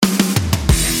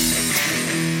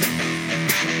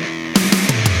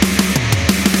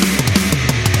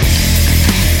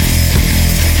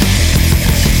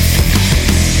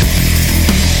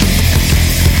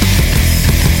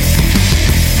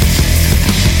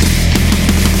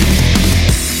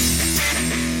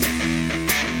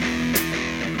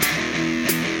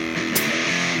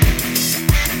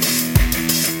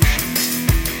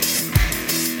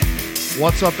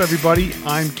What's up, everybody?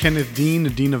 I'm Kenneth Dean, the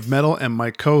Dean of Metal, and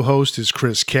my co-host is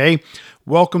Chris K.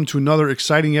 Welcome to another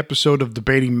exciting episode of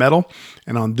Debating Metal.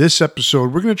 And on this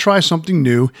episode, we're going to try something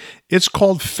new. It's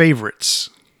called Favorites.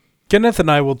 Kenneth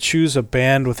and I will choose a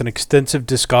band with an extensive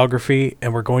discography,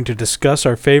 and we're going to discuss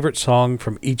our favorite song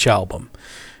from each album.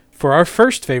 For our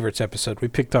first favorites episode, we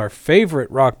picked our favorite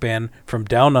rock band from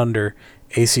Down Under,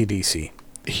 AC/DC.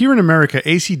 Here in America,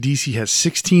 AC/DC has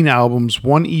 16 albums,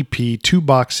 1 EP, 2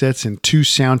 box sets, and 2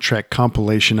 soundtrack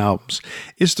compilation albums.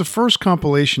 It's the first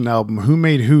compilation album, Who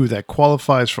Made Who, that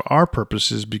qualifies for our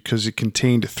purposes because it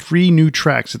contained 3 new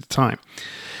tracks at the time.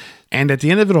 And at the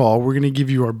end of it all, we're going to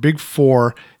give you our big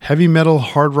 4 heavy metal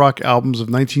hard rock albums of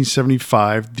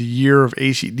 1975, the year of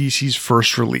AC/DC's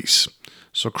first release.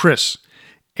 So Chris,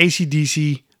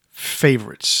 AC/DC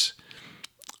favorites.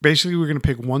 Basically, we're going to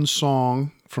pick one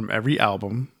song from every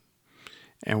album,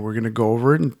 and we're going to go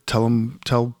over it and tell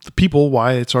the people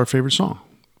why it's our favorite song.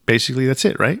 Basically, that's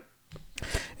it, right?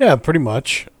 Yeah, pretty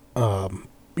much.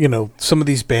 Some of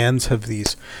these bands have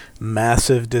these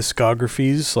massive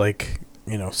discographies, like,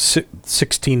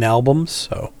 16 albums.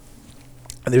 So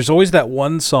there's always that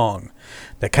one song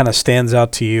that kind of stands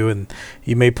out to you, and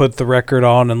you may put the record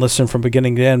on and listen from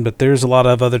beginning to end, but there's a lot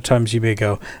of other times you may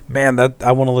go, man, that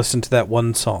I want to listen to that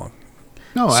one song.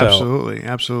 No,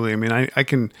 absolutely. I mean, I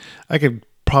could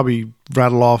probably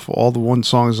rattle off all the one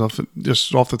songs off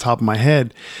the top of my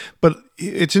head, but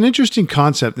it's an interesting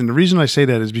concept. And the reason I say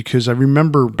that is because I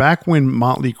remember back when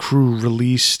Motley Crue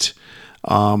released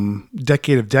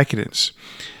Decade of Decadence,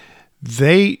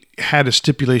 they had a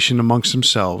stipulation amongst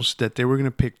themselves that they were going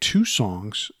to pick 2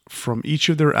 songs from each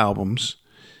of their albums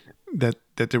that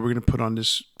they were going to put on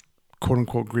this quote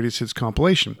unquote greatest hits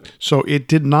compilation. So it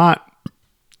did not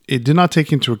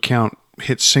take into account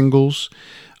hit singles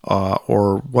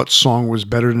or what song was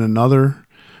better than another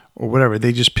or whatever.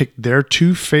 They just picked their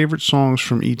 2 favorite songs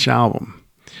from each album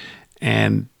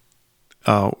and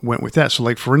went with that. So,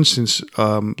 like, for instance,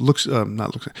 Shout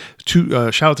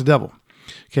Out the Devil.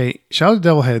 Okay, Shout Out the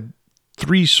Devil had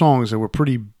 3 songs that were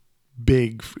pretty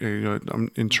big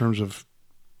in terms of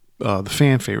the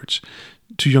fan favorites.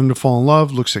 Too Young to Fall in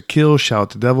Love, Looks That Kill, Shout Out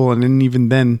the Devil, and then even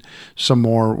then some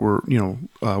more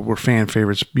were fan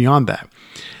favorites beyond that.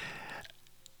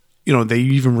 They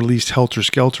even released Helter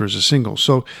Skelter as a single.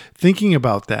 So thinking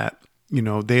about that,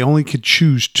 they only could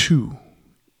choose 2.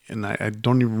 And I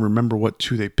don't even remember what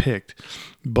 2 they picked,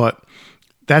 but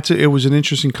it was an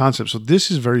interesting concept. So this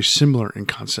is very similar in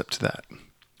concept to that,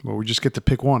 where we just get to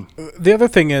pick one. The other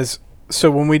thing is, so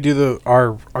when we do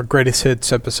our greatest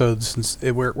hits episodes,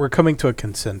 we're coming to a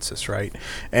consensus, right?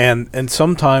 And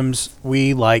sometimes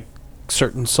we like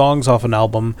certain songs off an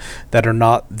album that are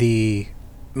not the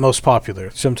most popular.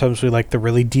 Sometimes we like the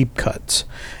really deep cuts,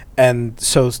 and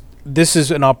so this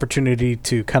is an opportunity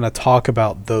to kind of talk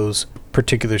about those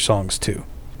particular songs too.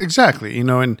 Exactly,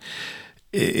 and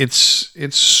it's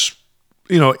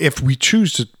if we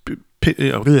choose a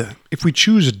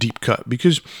deep cut,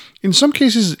 because in some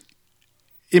cases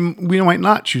we might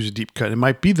not choose a deep cut. It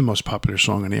might be the most popular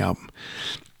song on the album.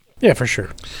 Yeah, for sure.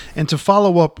 And to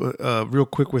follow up real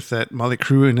quick with that Motley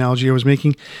Crue analogy I was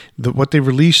making, what they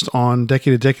released on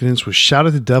Decade of Decadence was Shout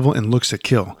at the Devil and Looks That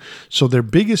Kill. So their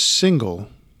biggest single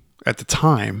at the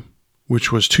time,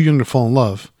 which was Too Young to Fall in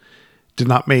Love, did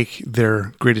not make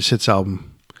their greatest hits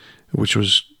album, which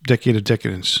was Decade of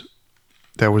Decadence,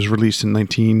 that was released in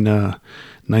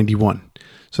 1991.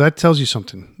 So that tells you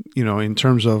something, in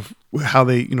terms of how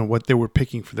they, what they were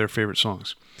picking for their favorite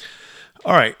songs.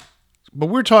 All right. But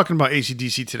we're talking about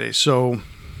AC/DC today. So,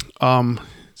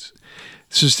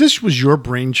 since this was your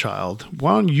brainchild,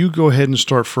 why don't you go ahead and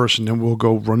start first, and then we'll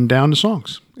go run down the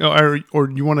songs. Or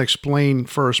you want to explain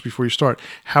first before you start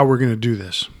how we're going to do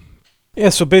this? Yeah,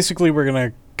 so basically we're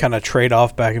going to kind of trade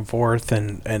off back and forth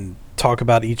and talk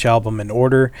about each album in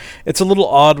order. It's a little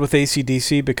odd with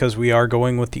AC/DC because we are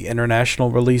going with the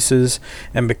international releases,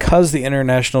 and because the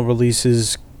international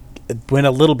releases went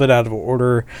a little bit out of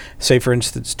order, say for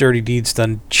instance Dirty Deeds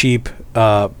Done Dirt Cheap.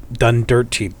 I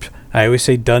always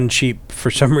say done cheap for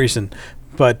some reason,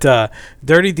 but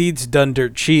Dirty Deeds Done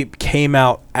Dirt Cheap came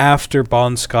out after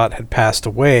Bon Scott had passed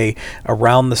away,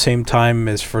 around the same time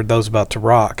as For Those About to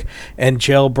Rock. And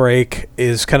Jailbreak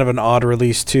is kind of an odd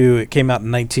release too. It came out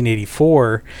in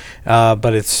 1984,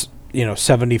 but it's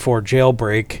 74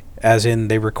 Jailbreak, as in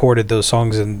they recorded those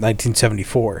songs in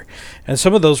 1974. And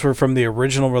some of those were from the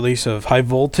original release of High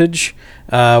Voltage,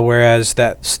 whereas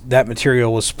that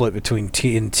material was split between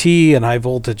TNT and High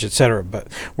Voltage, etc. But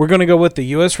we're going to go with the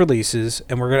U.S. releases,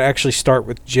 and we're going to actually start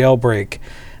with Jailbreak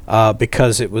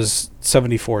because it was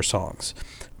 74 songs.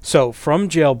 So from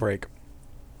Jailbreak,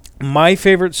 My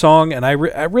favorite song, and I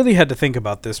really had to think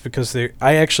about this because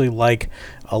I actually like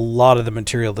a lot of the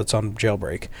material that's on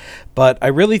Jailbreak, but I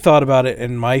really thought about it,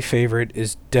 and my favorite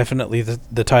is definitely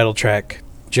the title track,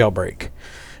 Jailbreak.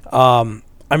 I'm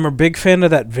a big fan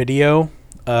of that video.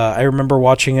 I remember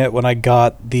watching it when I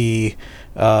got the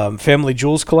Family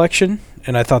Jewels collection,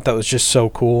 and I thought that was just so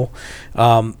cool.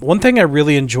 One thing I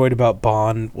really enjoyed about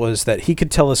Bon was that he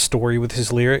could tell a story with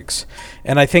his lyrics,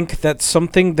 and I think that's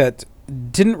something that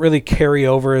didn't really carry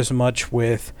over as much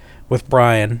with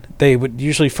Brian. They would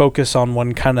usually focus on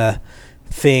one kind of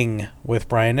thing with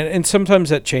Brian, and sometimes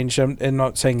that changed. I'm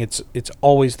not saying it's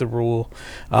always the rule,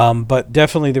 but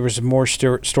definitely there was more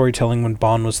storytelling when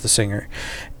Bon was the singer,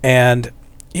 and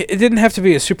it didn't have to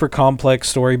be a super complex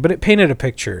story, but it painted a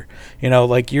picture.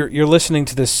 Like you're listening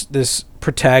to this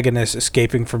protagonist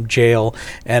escaping from jail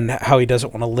and how he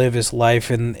doesn't want to live his life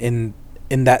in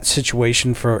that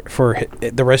situation for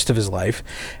the rest of his life,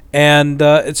 and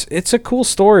it's a cool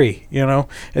story.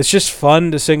 It's just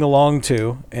fun to sing along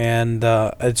to, and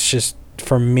it's just,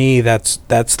 for me, that's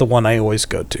the one I always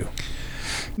go to.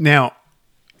 Now,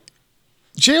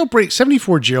 Jailbreak,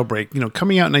 74 Jailbreak,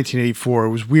 coming out in 1984, it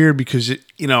was weird because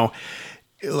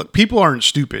look, people aren't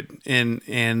stupid,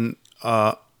 and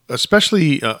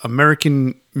especially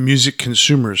American music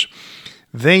consumers,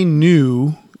 they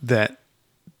knew that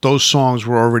those songs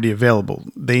were already available.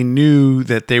 They knew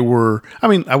that they were,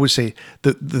 I would say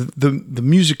the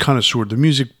music connoisseur, the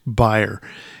music buyer,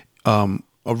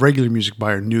 a regular music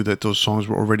buyer knew that those songs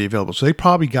were already available. So they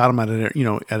probably got them out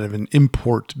of an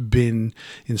import bin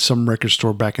in some record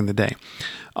store back in the day.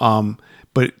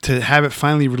 But to have it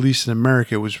finally released in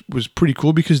America was pretty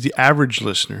cool because the average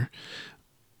listener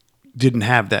didn't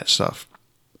have that stuff.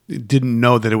 Didn't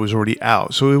know that it was already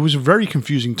out. So it was a very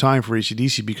confusing time for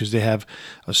AC/DC because they have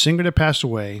a singer that passed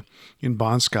away in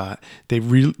Bon Scott. They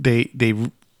released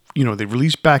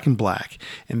Back in Black,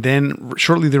 and then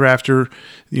shortly thereafter,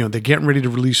 they're getting ready to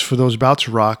release For Those About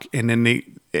to Rock, and then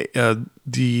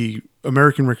the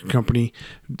American record company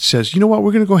says, you know what,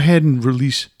 we're going to go ahead and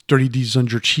release Dirty Deeds Done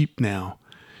Dirt Cheap now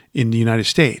in the United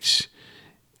States,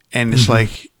 and it's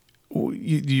like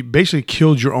you basically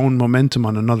killed your own momentum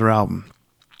on another album.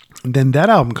 And then that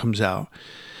album comes out,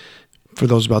 For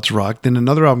Those About to Rock. Then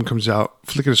another album comes out,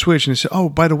 Flick of the Switch, and they say, oh,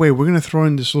 by the way, we're going to throw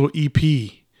in this little EP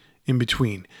in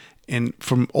between, and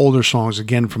from older songs,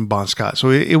 again, from Bon Scott.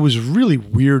 So it was a really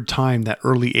weird time, that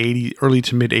early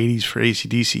to mid 80s for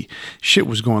AC/DC. Shit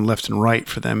was going left and right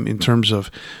for them in terms of,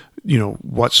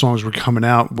 what songs were coming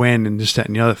out, when, and this, that,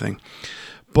 and the other thing.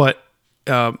 But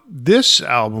this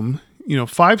album,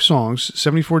 5 songs,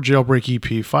 74 Jailbreak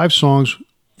EP, 5 songs,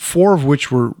 4 of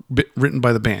which were written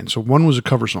by the band. So one was a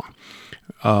cover song,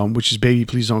 which is Baby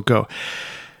Please Don't Go.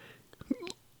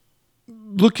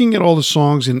 Looking at all the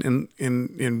songs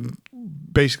and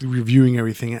basically reviewing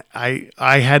everything, I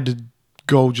had to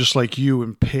go just like you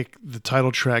and pick the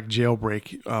title track,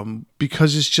 Jailbreak,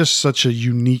 because it's just such a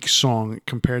unique song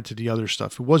compared to the other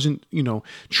stuff. It wasn't,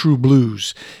 true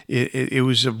blues. It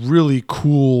was a really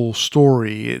cool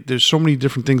story. There's so many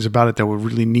different things about it that were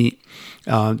really neat.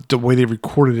 The way they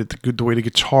recorded it, the way the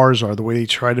guitars are, the way they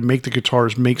try to make the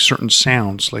guitars make certain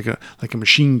sounds, like a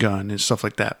machine gun and stuff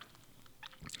like that.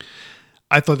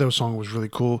 I thought that song was really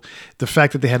cool. The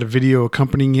fact that they had a video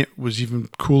accompanying it was even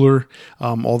cooler,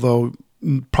 although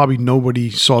probably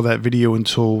nobody saw that video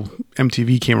until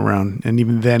MTV came around, and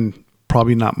even then,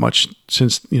 probably not much,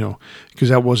 since, because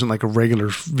that wasn't like a regular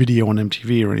video on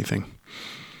MTV or anything.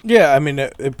 Yeah,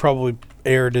 it probably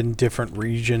aired in different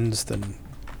regions than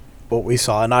what we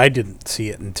saw, and I didn't see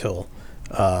it until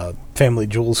Family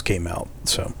Jewels came out.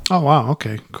 So. Oh wow!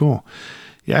 Okay, cool.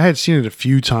 Yeah, I had seen it a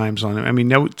few times on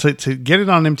it. To get it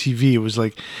on MTV, it was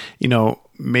like,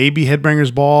 maybe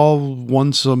Headbangers Ball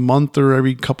once a month or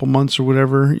every couple months or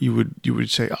whatever. You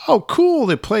would say, oh, cool,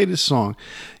 they play this song,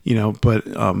 but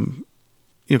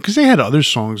because they had other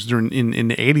songs in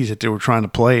the 80s that they were trying to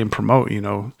play and promote,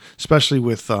 especially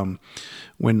with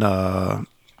when Blow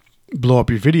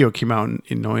Up Your Video came out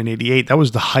in 88. That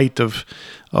was the height of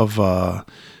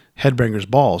Headbangers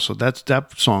Ball. So that's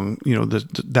that song,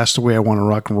 that's the way I want to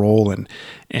rock and roll, and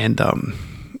I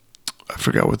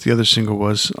forgot what the other single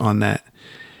was on that.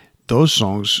 Those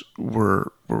songs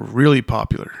were really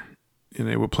popular, and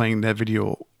they were playing that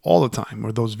video all the time,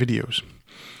 or those videos.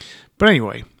 But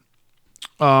anyway,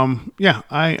 yeah,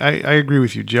 I agree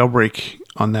with you. Jailbreak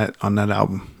on that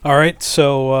album. All right,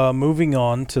 so moving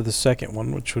on to the second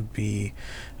one, which would be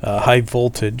High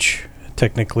Voltage.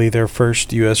 Technically their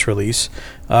first U.S. release.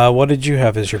 What did you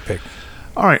have as your pick?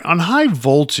 All right, on High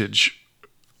Voltage,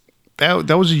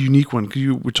 that was a unique one, because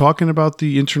you were talking about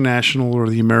the international or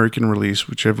the American release,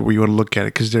 whichever way you want to look at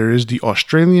it, because there is the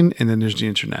Australian and then there's the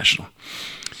international.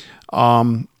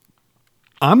 I'm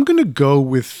going to go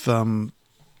with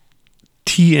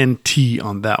TNT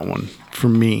on that one for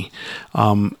me.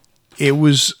 It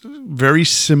was very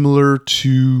similar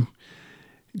to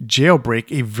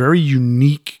Jailbreak, a very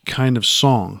unique kind of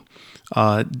song.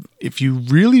 If you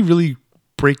really, really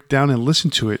break down and listen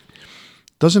to it,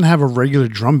 doesn't have a regular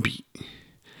drum beat.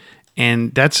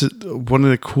 And that's one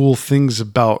of the cool things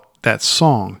about that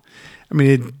song. I mean,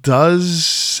 it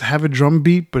does have a drum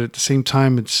beat, but at the same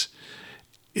time,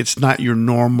 it's not your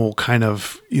normal kind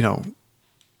of,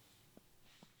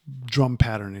 drum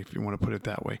pattern, if you want to put it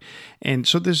that way. And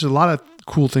so there's a lot of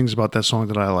cool things about that song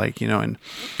that I like, and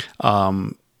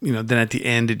then at the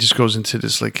end, it just goes into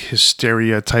this like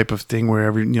hysteria type of thing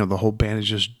where the whole band is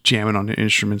just jamming on the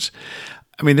instruments.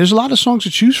 I mean, there's a lot of songs to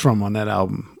choose from on that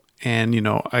album. And,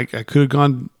 I could have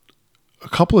gone a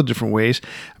couple of different ways.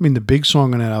 I mean, the big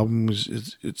song on that album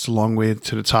it's A Long Way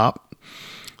to the Top.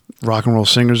 Rock and Roll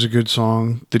Singer's a good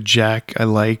song. The Jack, I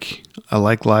like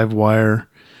Live Wire.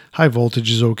 High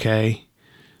Voltage is okay.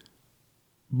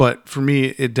 But for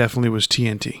me, it definitely was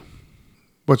TNT.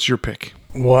 What's your pick?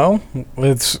 Well,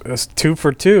 it's 2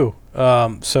 for 2.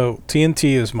 So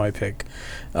TNT is my pick.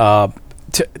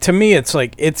 To me, it's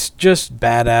like, it's just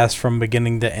badass from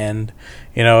beginning to end.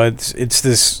 It's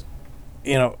this,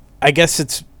 I guess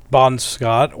it's Bon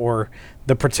Scott or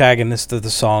the protagonist of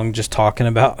the song just talking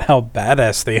about how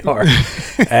badass they are.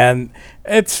 And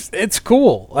it's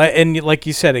cool. And like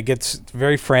you said, it gets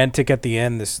very frantic at the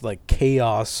end, this like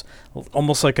chaos,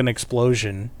 almost like an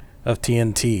explosion of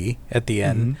TNT at the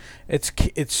end. Mm-hmm.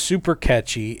 It's super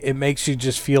catchy. It makes you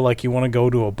just feel like you want to go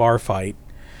to a bar fight.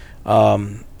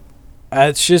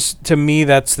 It's just, to me,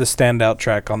 that's the standout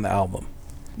track on the album.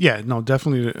 Yeah, no,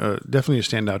 definitely a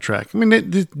standout track. I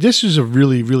mean, this is a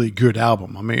really, really good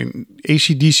album. I mean,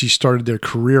 AC/DC started their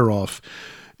career off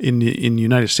in the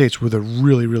United States with a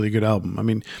really, really good album. I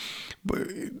mean,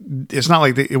 it's not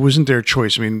like it wasn't their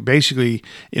choice. I mean, basically,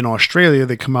 in Australia,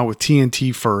 they come out with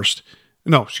TNT first.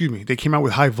 No, excuse me. They came out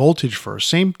with High Voltage first.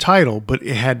 Same title, but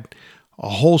it had a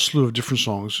whole slew of different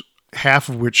songs, half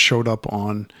of which showed up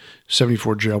on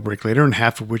 74 Jailbreak later, and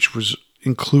half of which was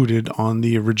included on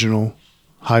the original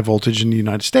High Voltage in the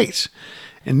United States.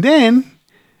 And then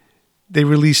they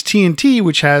released TNT,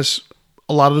 which has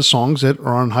a lot of the songs that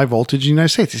are on High Voltage in the United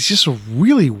States. It's just a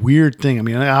really weird thing. I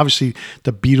mean, obviously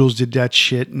the Beatles did that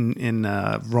shit, and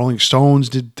Rolling Stones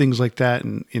did things like that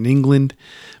in England,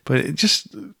 but it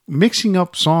just mixing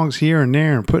up songs here and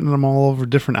there and putting them all over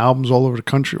different albums all over the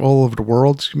country, all over the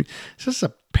world. It's just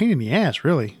a pain in the ass,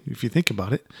 really, if you think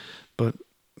about it. But,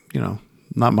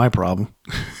 not my problem.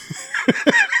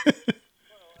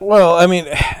 Well, I mean,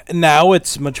 now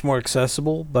it's much more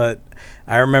accessible, but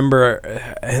I remember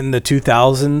in the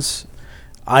 2000s,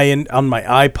 on my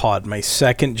iPod, my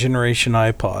second generation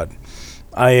iPod,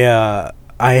 I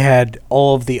had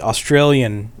all of the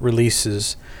Australian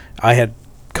releases. I had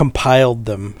compiled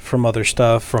them from other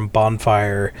stuff, from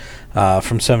Bonfire,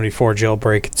 from 74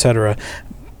 Jailbreak, etc.,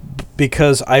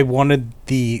 because I wanted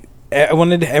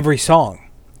every song,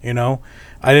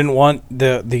 I didn't want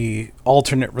the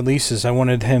alternate releases. I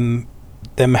wanted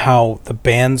them how the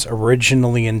bands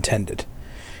originally intended.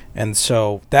 And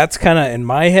so that's kind of, in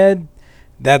my head,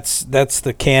 that's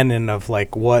the canon of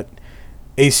like what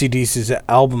AC/DC's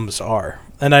albums are.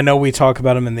 And I know we talk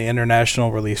about them in the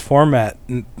international release format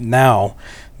now,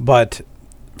 but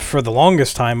for the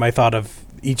longest time I thought of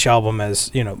each album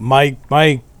as,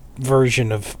 my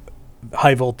version of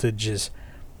High Voltage is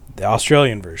the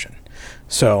Australian version.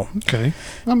 So, okay.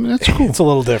 I mean, that's cool. It's a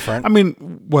little different. I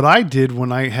mean, what I did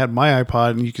when I had my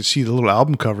iPod and you could see the little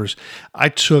album covers, I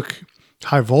took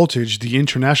High Voltage, the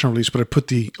international release, but I put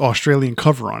the Australian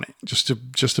cover on it just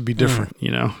to be different,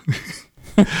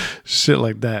 Shit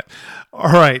like that.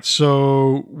 All right,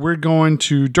 so we're going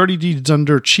to Dirty Deeds Done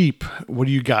Dirt Cheap. What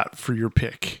do you got for your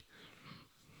pick?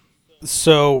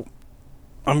 So,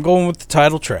 I'm going with the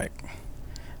title track.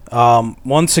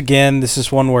 Once again, this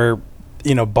is one where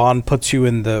Bond puts you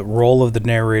in the role of the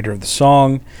narrator of the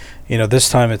song. This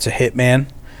time it's a hitman,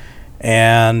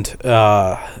 and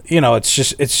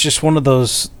it's just one of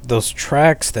those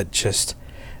tracks that just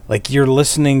like you're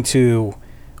listening to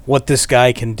what this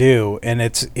guy can do, and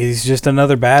he's just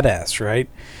another badass, right?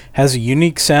 Has a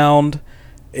unique sound.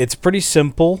 It's pretty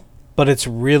simple, but it's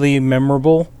really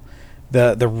memorable.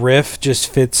 The riff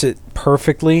just fits it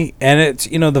perfectly, and it's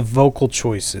the vocal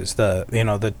choices,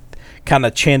 the kind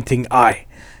of chanting I,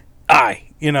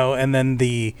 and then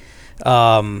the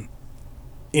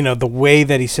the way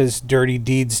that he says "dirty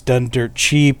deeds done dirt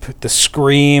cheap," the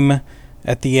scream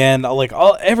at the end,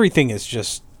 everything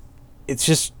is it's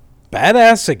just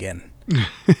badass again.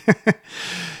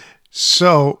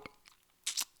 So,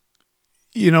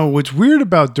 what's weird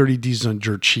about Dirty Deeds Done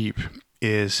Dirt Cheap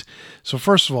is, so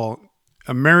first of all,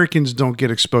 Americans don't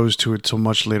get exposed to it till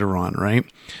much later on, right?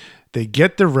 They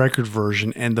get the record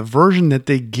version, and the version that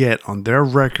they get on their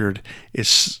record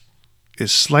is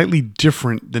slightly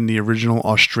different than the original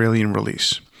Australian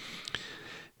release.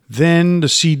 Then the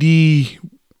CD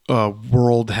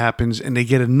world happens, and they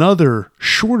get another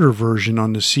shorter version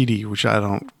on the CD, which I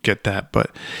don't get that,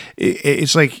 but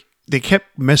it's like they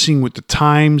kept messing with the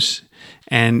times,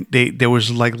 and there was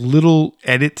like little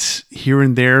edits here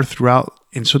and there throughout.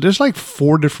 And so there's like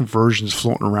 4 different versions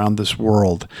floating around this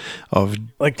world of,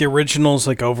 like, the original's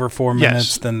like over 4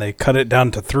 minutes, then they cut it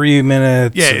down to 3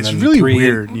 minutes. Yeah, it's really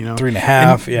weird,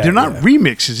 3.5. Yeah, they're not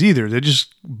remixes either. They're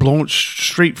just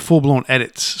straight full blown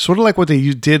edits. Sort of like what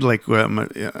they did. Like I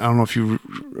don't know if you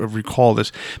recall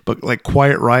this, but like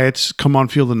Quiet Riot's "Come On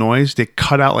Feel the Noise," they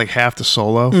cut out like half the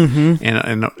solo, and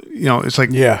it's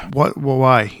like, what? Well,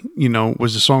 why?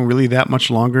 Was the song really that much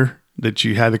longer that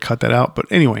you had to cut that out? But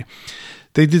anyway.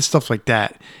 They did stuff like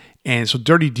that. And so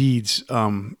Dirty Deeds,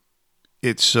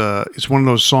 it's one of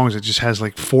those songs that just has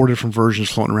like 4 different versions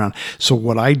floating around. So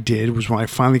what I did was, when I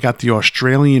finally got the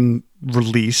Australian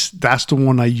release, that's the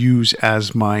one I use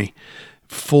as my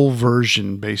full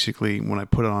version, basically, when I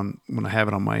have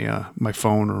it on my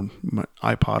phone or my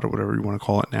iPod or whatever you want to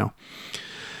call it now.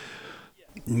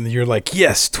 You're like,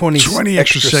 yes, 20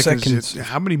 extra seconds.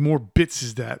 How many more bits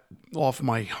is that off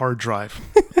my hard drive?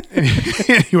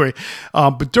 Anyway,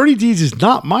 but Dirty Deeds is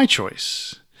not my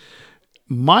choice.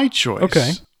 My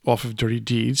choice off of Dirty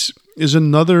Deeds is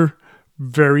another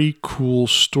very cool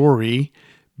story,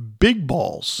 Big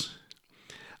Balls.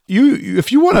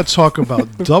 If you want to talk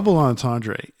about double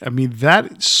entendre, I mean,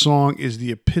 that song is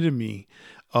the epitome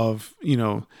of,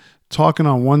 talking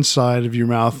on one side of your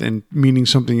mouth and meaning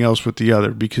something else with the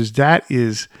other, because that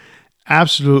is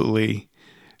absolutely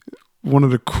one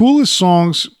of the coolest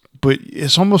songs, but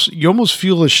you almost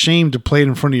feel ashamed to play it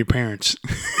in front of your parents,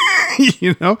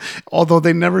 although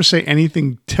they never say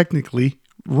anything technically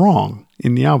wrong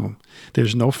in the album.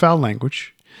 There's no foul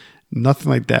language, nothing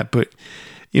like that. But,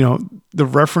 the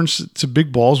reference to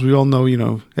big balls, we all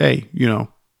know, hey,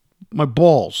 my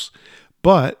balls,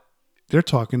 but they're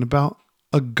talking about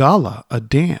a gala, a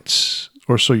dance,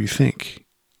 or so you think.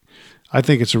 I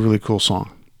think it's a really cool song.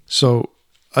 So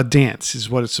a dance is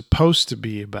what it's supposed to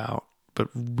be about, but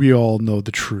we all know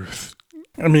the truth.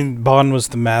 I mean, Bond was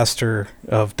the master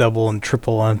of double and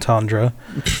triple entendre,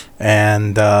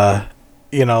 and that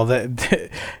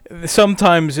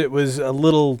sometimes it was a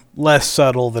little less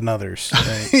subtle than others.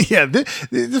 Right? Yeah,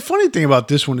 the funny thing about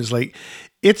this one is, like,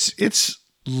 it's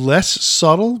less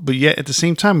subtle, but yet at the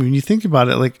same time, when you think about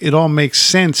it, like, it all makes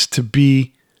sense to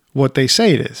be what they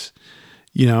say it is,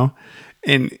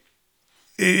 and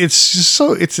it's just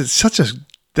so,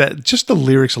 that just the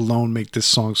lyrics alone make this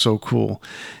song so cool,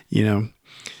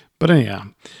 but anyhow,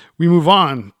 we move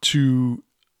on to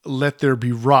Let There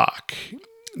Be Rock.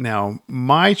 Now,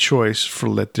 my choice for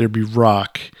Let There Be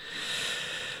Rock,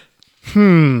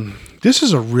 this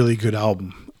is a really good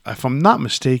album. If I'm not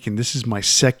mistaken, this is my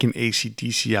second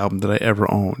AC/DC album that I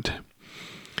ever owned.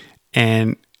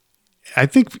 And I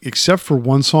think, except for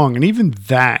one song, and even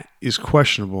that is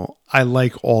questionable, I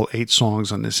like all 8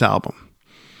 songs on this album.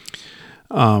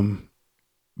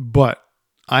 But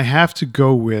I have to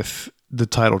go with the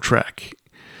title track.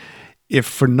 If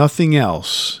for nothing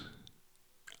else,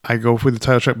 I go for the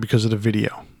title track because of the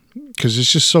video. Because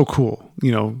it's just so cool.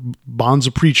 Bond's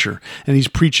a preacher, and he's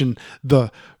preaching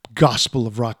the gospel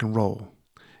of rock and roll,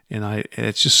 and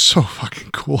it's just so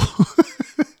fucking cool.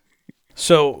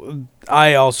 So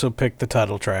I also picked the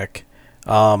title track.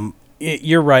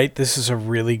 You're right, this is a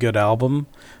really good album,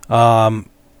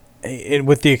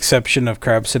 with the exception of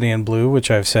Crab City in Blue,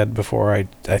 which I've said before I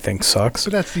think sucks.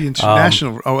 But that's the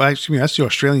international. That's the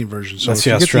Australian version. So that's if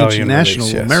the Australian international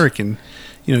release, yes. American,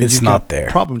 it's not there.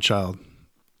 Problem Child.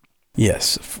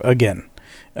 Yes, again.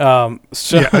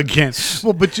 Again.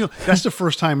 Well, but that's the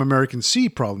first time Americans see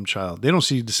Problem Child. They don't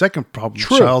see the second Problem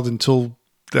Child until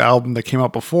the album that came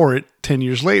out before it 10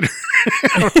 years later.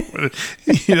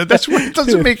 That's what, it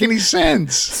doesn't make any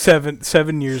sense.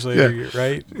 7 years later,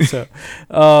 right? So,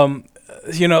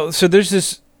 so there's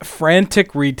this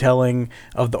frantic retelling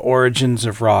of the origins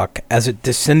of rock as it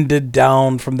descended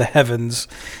down from the heavens,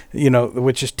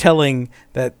 which is telling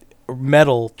that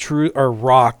metal,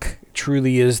 rock, music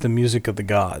truly is the music of the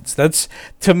gods. That's,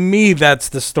 to me, that's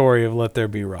the story of Let There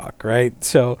Be Rock, right?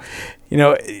 So,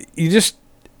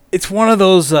 it's one of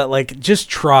those that, like, just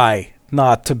try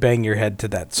not to bang your head to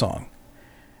that song.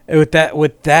 With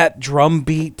that drum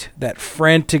beat, that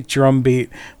frantic drum beat,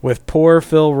 with poor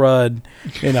Phil Rudd,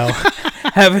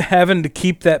 having to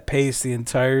keep that pace the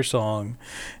entire song,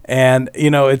 and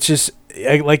it's just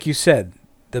like you said,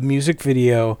 the music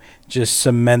video just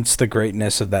cements the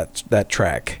greatness of that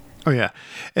track. Oh yeah,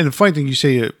 and the funny thing, you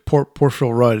say poor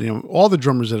Phil Rudd. All the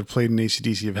drummers that have played in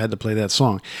AC/DC have had to play that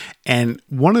song, and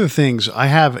one of the things I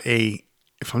have if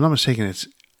I'm not mistaken,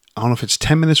 I don't know if it's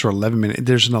 10 minutes or 11 minutes.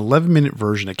 There's an 11-minute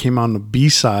version that came out on the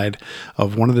B-side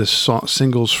of one of the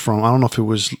singles from, I don't know if it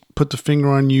was Put the Finger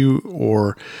on You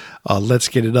or Let's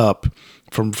Get It Up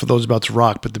for those about to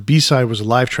rock. But the B-side was a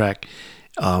live track,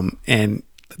 and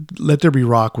Let There Be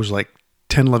Rock was like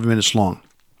 10, 11 minutes long.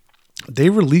 They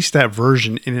released that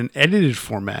version in an edited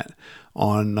format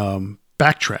on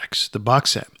Backtracks, the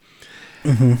box set.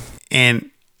 Mm-hmm.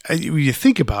 And when you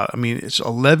think about it, it's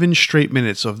 11 straight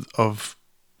minutes of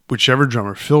whichever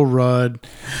drummer, Phil Rudd,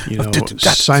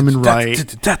 Simon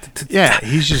Wright. Yeah,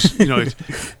 he's just,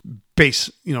 bass,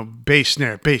 bass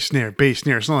snare, bass snare, bass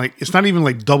snare. It's not even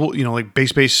like double, like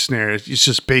bass snare. It's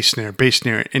just bass snare.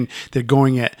 And they're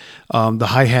going at the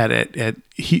hi-hat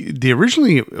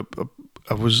originally,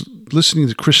 I was listening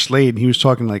to Chris Slade, and he was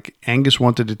talking like Angus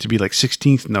wanted it to be like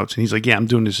 16th notes. And he's like, yeah, I'm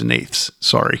doing this in eighths.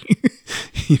 Sorry.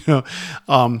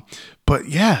 But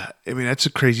yeah, that's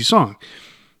a crazy song.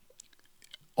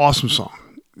 Awesome song.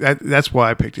 That's why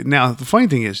I picked it. Now, the funny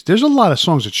thing is, there's a lot of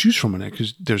songs to choose from on it,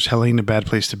 because there's Hell Ain't a Bad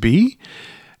Place to Be,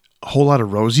 a whole lot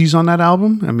of Rosie's on that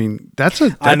album.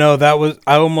 I know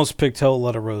I almost picked Whole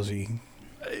Lot of Rosie.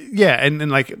 Yeah, and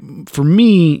like for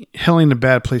me, Hell Ain't a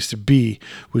Bad Place to Be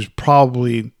was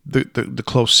probably the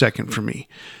close second for me.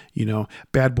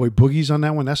 Bad Boy Boogie's on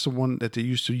that one. That's the one that they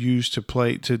used to use to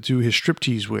do his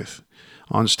striptease with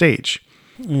on stage.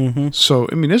 Mm-hmm. So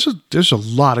there's a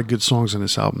lot of good songs on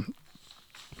this album.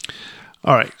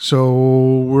 All right,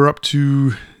 so we're up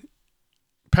to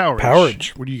Power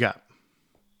Age. What do you got?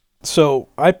 So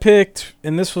I picked,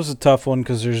 and this was a tough one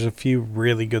because there's a few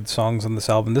really good songs on this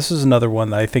album. This is another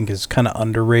one that I think is kind of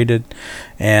underrated,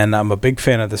 and I'm a big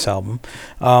fan of this album.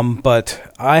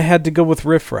 But I had to go with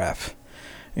Riff Raff.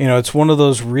 It's one of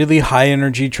those really high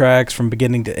energy tracks from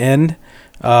beginning to end.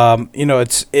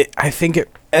 I think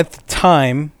it at the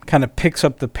time kind of picks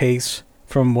up the pace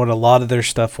from what a lot of their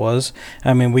stuff was.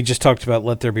 We just talked about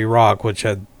Let There Be Rock, which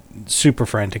had super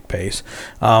frantic pace.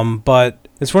 But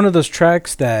it's one of those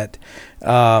tracks that,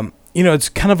 it's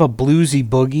kind of a bluesy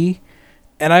boogie.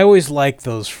 And I always like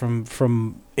those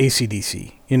from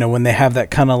AC/DC, when they have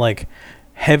that kind of like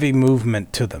heavy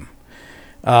movement to them.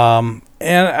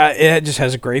 It just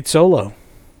has a great solo.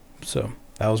 So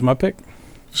that was my pick.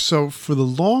 So for the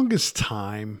longest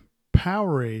time,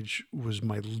 Power Age was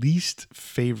my least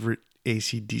favorite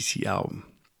AC/DC album.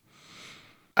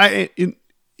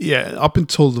 Up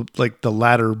until the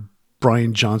latter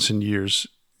Brian Johnson years,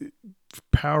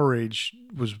 Power Age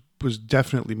was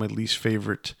definitely my least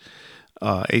favorite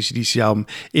AC/DC album.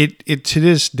 It to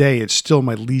this day, it's still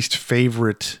my least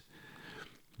favorite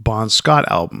Bon Scott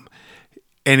album.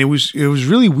 And it was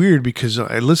really weird because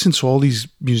I listened to all these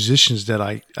musicians that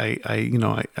I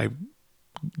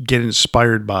get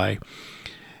inspired by,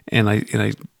 and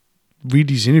I read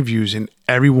these interviews, and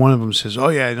every one of them says, "Oh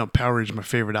yeah, Power Age is my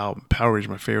favorite album. Power Age is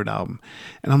my favorite album,"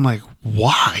 and I'm like,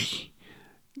 why?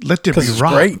 Let There Be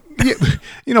Rock, great.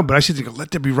 Yeah, but I should think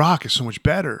Let There Be Rock is so much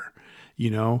better.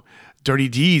 Dirty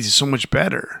Deeds is so much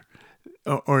better,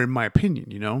 or in my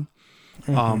opinion,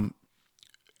 Mm-hmm.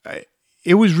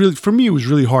 It was really, for me, it was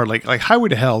really hard. Like Highway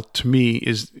to Hell to me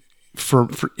is, for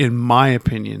in my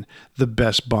opinion, the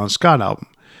best Bon Scott album.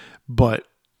 But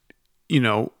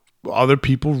other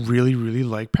people really, really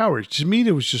like Power Age. To me,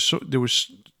 there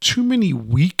was too many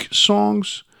weak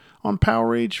songs on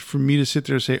Power Age for me to sit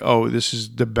there and say, "Oh, this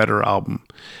is the better album."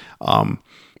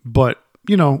 But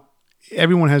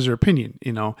everyone has their opinion.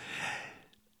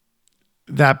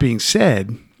 That being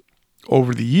said,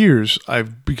 over the years,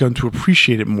 I've begun to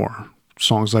appreciate it more.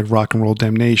 Songs like Rock and Roll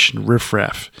Damnation, Riff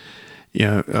Raff,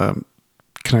 Can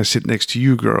I Sit Next to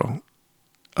You, Girl?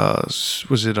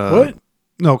 Was it what?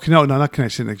 No, not Can I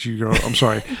Sit Next to You, Girl? I'm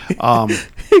sorry.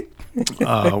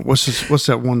 What's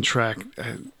that one track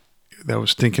that I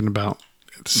was thinking about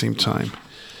at the same time?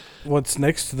 What's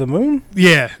Next to the Moon?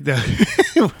 Yeah,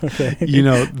 Okay.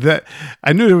 that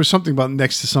I knew there was something about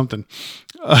Next to Something,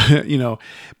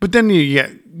 But then you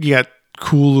got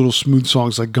cool little smooth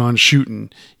songs like Gone Shootin'.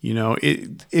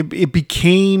 It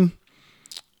became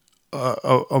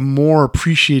a more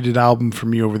appreciated album for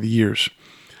me over the years.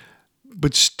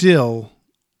 But still,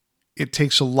 it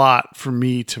takes a lot for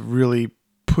me to really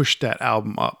push that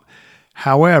album up.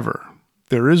 However,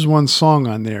 there is one song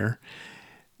on there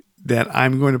that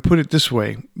I'm going to put it this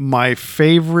way. My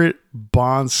favorite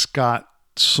Bon Scott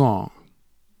song,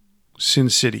 Sin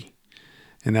City.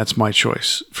 And that's my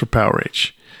choice for Power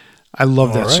Age. I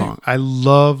love that song. I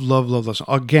love that song.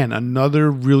 Again,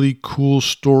 another really cool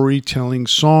storytelling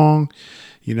song.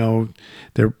 You know,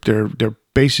 they're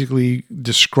basically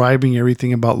describing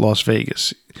everything about Las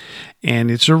Vegas. And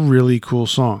it's a really cool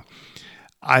song.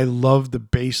 I love the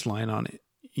bass line on it.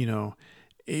 You know,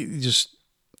 it just,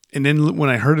 and then when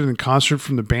I heard it in concert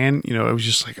from the band, you know, it was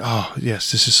just like, oh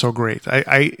yes, this is so great.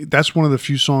 That's one of the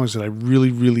few songs that I really,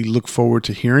 really look forward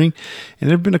to hearing. And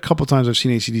there've been a couple times I've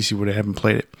seen AC/DC where they haven't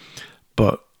played it,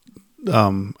 but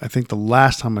I think the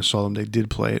last time I saw them, they did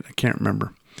play it. I can't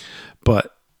remember,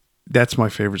 but that's my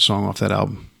favorite song off that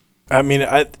album. I mean,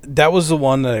 that was the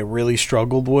one that I really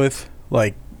struggled with.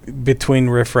 Like between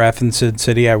Riff Raff and Sin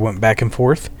City, I went back and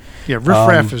forth. Yeah, Riff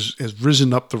Raff has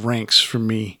risen up the ranks for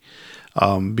me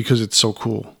because it's so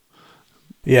cool.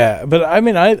 Yeah, but I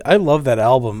mean, I love that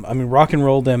album. I mean, Rock and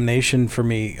Roll Damnation for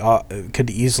me could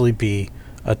easily be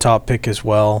a top pick as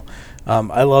well.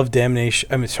 I love Damnation.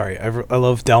 I mean, sorry, I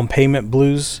love Down Payment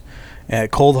Blues,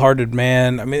 Cold Hearted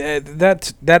Man. I mean,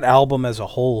 that album as a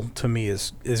whole to me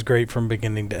is great from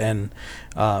beginning to end.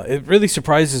 It really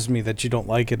surprises me that you don't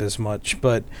like it as much,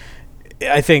 but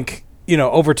I think, you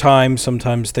know, over time,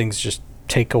 sometimes things just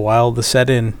take a while to set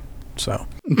in. So,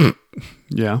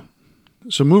 yeah.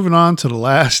 So moving on to the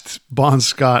last Bon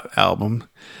Scott album,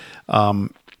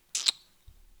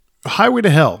 Highway to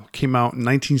Hell came out in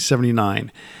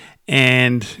 1979,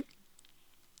 and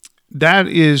that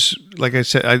is, like I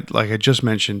said, like I just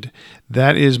mentioned,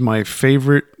 that is my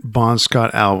favorite Bon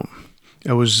Scott album.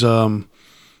 It was one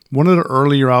of the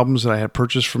earlier albums that I had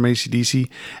purchased from AC/DC,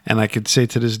 and I could say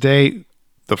to this day,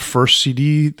 the first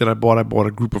CD that I bought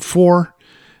a Group of Four.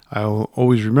 I'll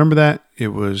always remember that. It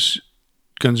was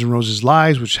Guns N' Roses'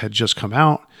 Lies, which had just come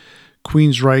out,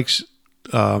 Queensryche's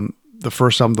the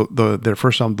first album, their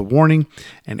first album, The Warning,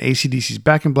 and AC/DC's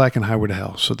Back in Black and Highway to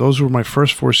Hell. So those were my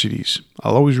first 4 CDs.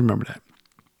 I'll always remember that.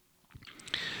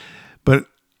 But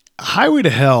Highway to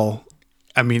Hell,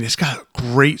 I mean, it's got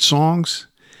great songs,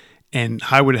 and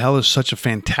Highway to Hell is such a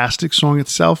fantastic song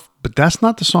itself, but that's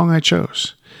not the song I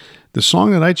chose. The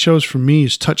song that I chose for me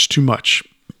is Touch Too Much.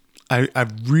 I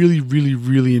really, really,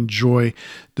 really enjoy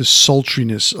the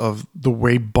sultriness of the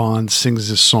way Bon sings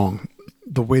this song.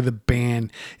 The way the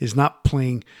band is not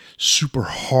playing super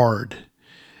hard.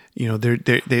 You know,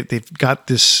 they've got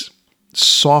this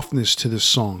softness to this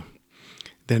song.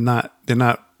 They're not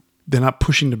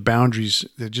pushing the boundaries.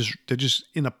 They're just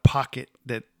in a pocket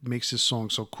that makes this song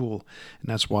so cool,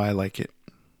 and that's why I like it.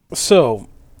 So,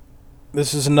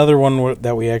 this is another one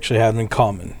that we actually have in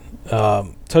common.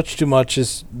 Touch Too Much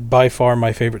is by far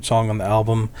my favorite song on the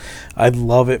album. I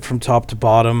love it from top to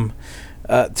bottom.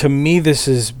 To me, this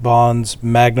is Bon's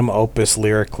magnum opus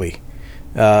lyrically.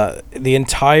 The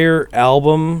entire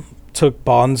album took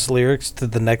Bon's lyrics to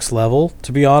the next level.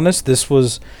 To be honest, this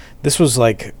was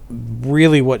like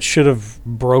really what should have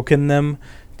broken them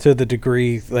to the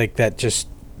degree like that. Just,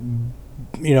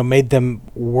 you know, made them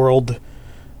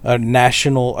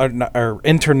national or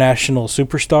international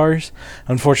superstars.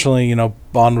 Unfortunately, you know,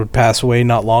 Bon would pass away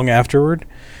not long afterward.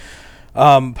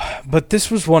 But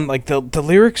this was one, like, the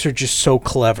lyrics are just so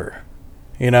clever,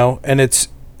 you know, and it's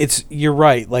you're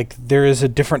right, like there is a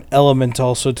different element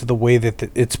also to the way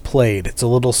that it's played. It's a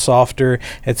little softer,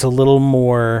 it's a little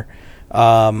more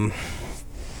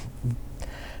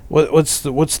what's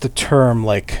the term,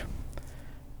 like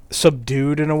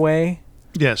subdued in a way.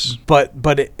 Yes. But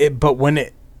when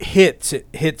it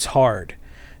hits hard.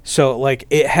 So, like,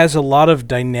 it has a lot of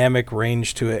dynamic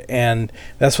range to it, and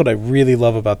that's what I really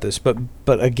love about this. But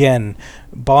again,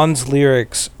 Bon's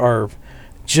lyrics are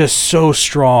just so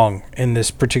strong in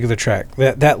this particular track.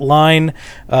 That line,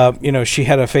 you know, she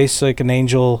had a face like an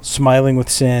angel, smiling with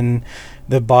sin,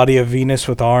 the body of Venus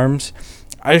with arms.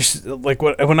 I just, like,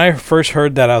 when I first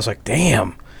heard that, I was like,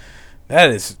 damn.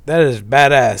 That is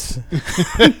badass.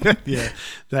 Yeah,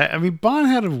 I mean, Bon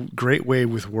had a great way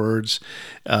with words.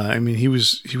 I mean, he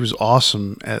was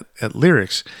awesome at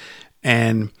lyrics,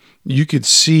 and you could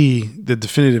see the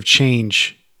definitive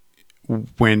change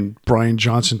when Brian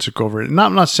Johnson took over. And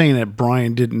I'm not saying that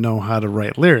Brian didn't know how to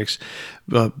write lyrics,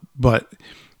 but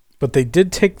But they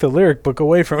did take the lyric book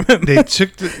away from him. They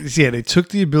took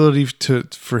the ability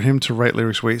for him to write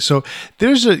lyrics away. So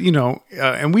there's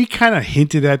and we kind of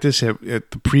hinted at this at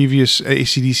the previous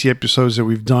AC/DC episodes that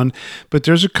we've done, but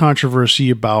there's a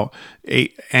controversy about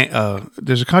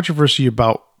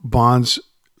Bond's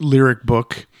lyric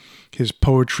book, his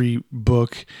poetry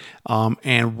book,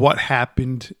 and what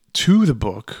happened to the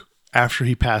book after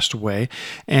he passed away.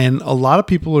 And a lot of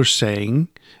people are saying,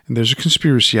 and there's a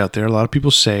conspiracy out there, a lot of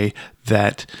people say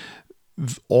that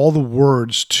all the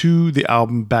words to the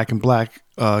album Back in Black,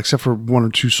 except for one or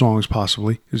two songs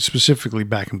possibly, specifically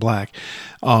Back in Black,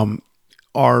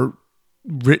 are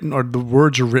written, or the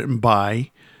words are written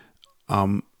by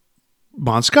Bon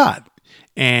Scott,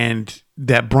 and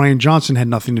that Brian Johnson had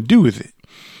nothing to do with it.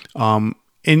 And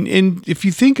if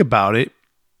you think about it,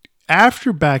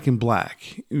 after Back in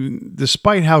Black,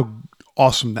 despite how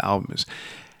awesome the album is,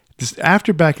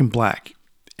 after Back in Black,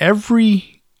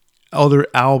 every other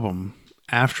album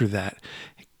after that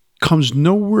comes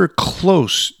nowhere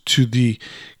close to the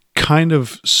kind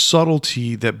of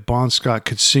subtlety that Bon Scott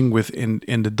could sing with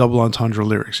in the double entendre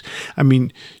lyrics. I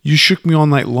mean, You Shook Me All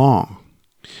Night Long.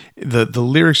 The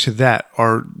lyrics to that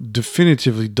are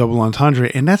definitively double entendre,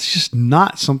 and that's just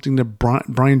not something that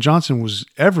Brian Johnson was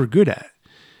ever good at.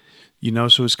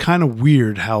 So it's kind of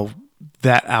weird how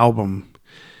that album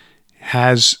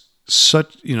has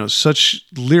such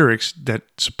lyrics that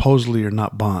supposedly are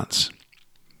not Bond's.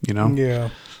 Yeah.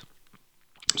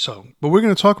 So, but we're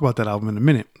going to talk about that album in a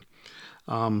minute.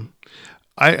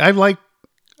 I like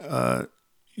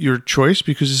your choice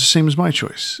because it's the same as my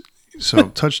choice. So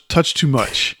touch too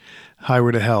much.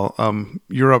 Highway to Hell.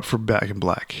 You're up for Back in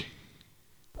Black.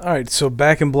 All right, so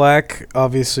Back in Black,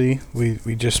 obviously,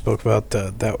 we just spoke about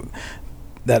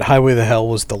that Highway to Hell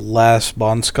was the last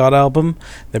Bon Scott album.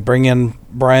 They bring in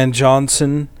Brian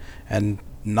Johnson, and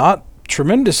not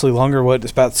tremendously longer,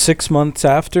 it's about 6 months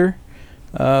after?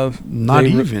 Not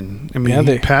even. I mean,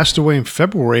 he passed away in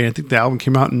February. I think the album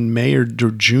came out in May or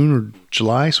June or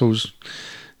July, so it was,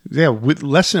 with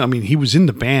less than, he was in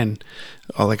the band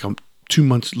less than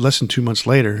 2 months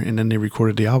later, and then they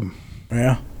recorded the album.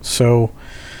 Yeah, so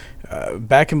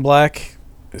Back in Black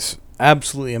is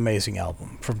absolutely amazing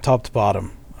album from top to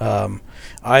bottom.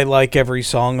 I like every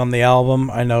song on the album.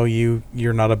 I know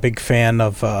you're not a big fan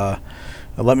of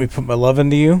Let Me Put My Love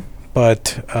Into You,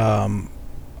 but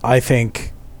I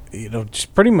think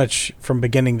just pretty much from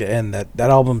beginning to end that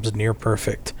album's near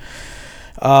perfect.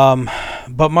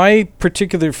 But my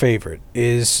particular favorite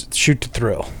is Shoot to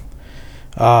Thrill.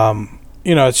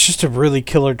 It's just a really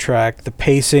killer track. The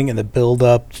pacing and the build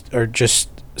up are just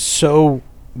so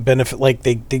benefit, like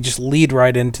they just lead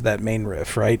right into that main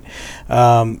riff, right?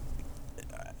 Man,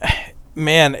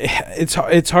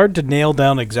 it's hard to nail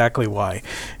down exactly why.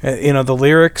 The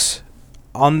lyrics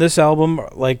on this album,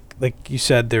 like you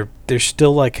said, they're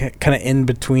still like kind of in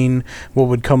between what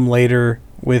would come later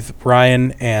with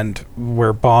Brian and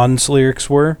where Bond's lyrics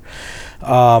were.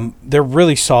 They're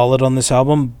really solid on this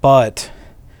album, but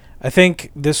I think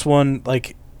this one,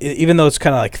 like, even though it's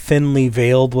kind of like thinly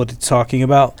veiled what it's talking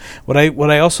about, what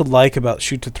I also like about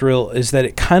Shoot to Thrill is that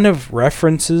it kind of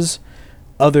references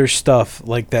other stuff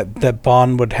like that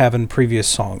Bond would have in previous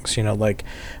songs.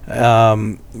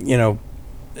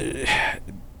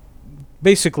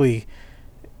 Basically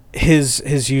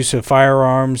his use of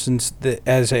firearms and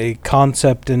as a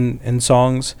concept in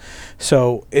songs.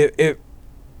 So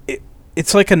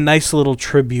it's like a nice little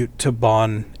tribute to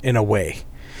Bond in a way.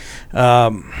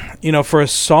 For a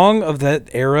song of that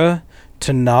era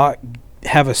to not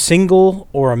have a single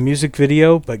or a music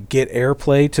video but get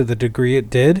airplay to the degree it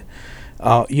did,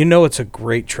 it's a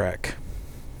great track.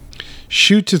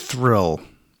 Shoot to Thrill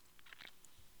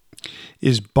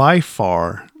is by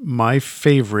far my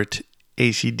favorite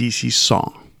AC/DC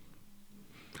song.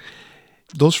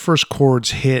 Those first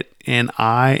chords hit, and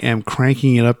I am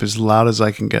cranking it up as loud as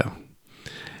I can go.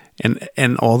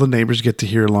 And all the neighbors get to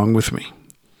hear along with me.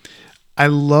 I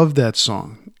love that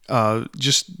song.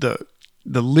 Just the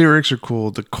lyrics are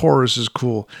cool. The chorus is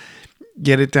cool.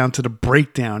 Get it down to the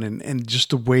breakdown and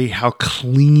just the way how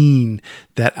clean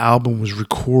that album was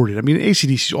recorded. I mean,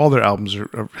 AC/DC, all their albums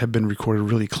have been recorded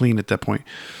really clean at that point.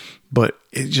 But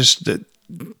it just, the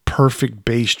perfect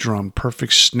bass drum,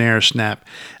 perfect snare snap.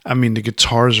 I mean, the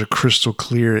guitars are crystal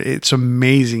clear. It's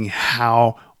amazing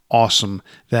how awesome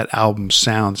that album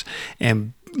sounds.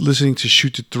 And listening to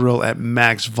Shoot to Thrill at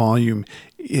max volume,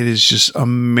 it is just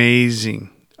amazing.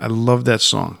 I love that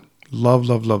song. Love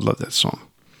that song.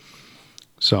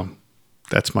 So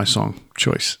that's my song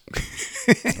choice.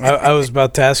 I was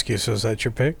about to ask you, so is that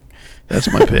your pick?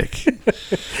 That's my pick.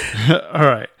 All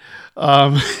right.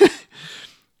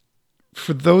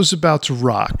 For Those About to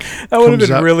Rock. That would have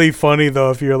been really funny,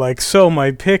 though, if you're like, so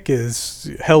my pick is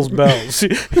Hell's Bells.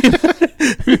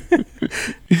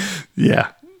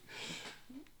 Yeah.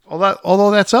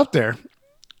 Although that's up there.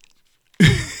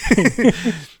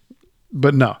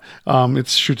 But no,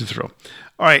 it's Shoot to Thrill.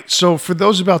 All right, so For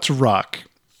Those About to Rock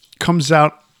comes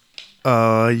out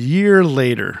a year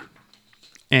later.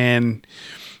 And,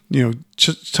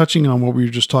 touching on what we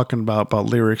were just talking about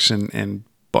lyrics and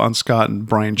Bon Scott and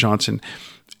Brian Johnson,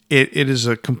 it is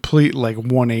a complete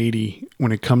 180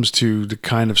 when it comes to the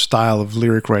kind of style of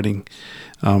lyric writing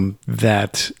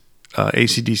that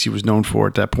AC/DC was known for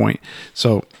at that point.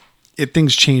 So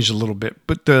things changed a little bit.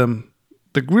 But the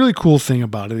really cool thing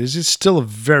about it is it's still a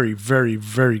very, very,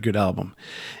 very good album.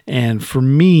 And for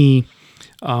me,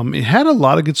 it had a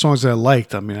lot of good songs that I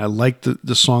liked. I mean, I liked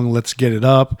the song "Let's Get It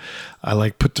Up." I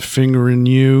like "Put the Finger in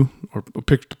You," or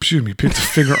pick the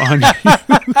finger on you.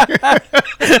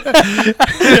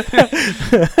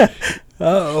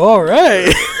 All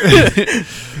right.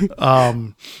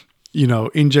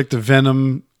 "Inject the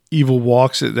Venom," "Evil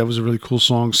Walks." That was a really cool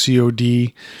song.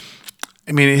 "COD."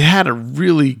 I mean, it had a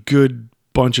really good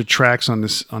bunch of tracks on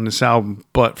this album.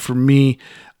 But for me,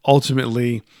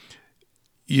 ultimately,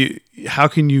 how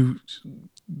can you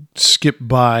skip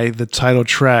by the title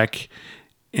track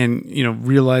and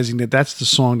realizing that that's the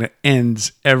song that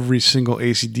ends every single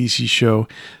AC/DC show?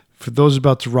 For Those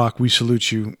About to Rock, We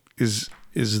Salute You is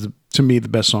to me the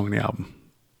best song on the album.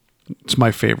 It's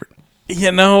my favorite.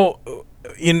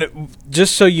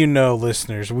 Just so you know,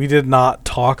 listeners, we did not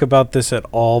talk about this at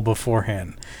all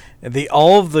beforehand.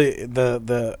 All of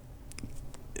the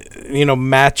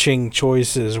matching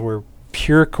choices were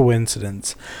pure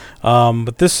coincidence,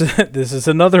 but this is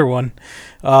another one.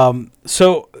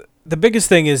 So the biggest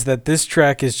thing is that this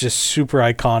track is just super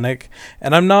iconic,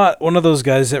 and I'm not one of those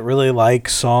guys that really like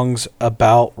songs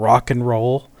about rock and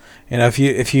roll.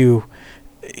 If you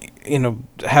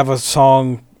have a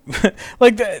song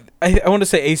like that, I want to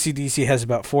say AC/DC has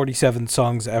about 47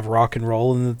 songs that have rock and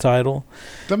roll in the title.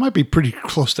 That might be pretty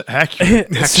close to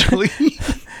accurate, actually.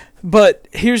 But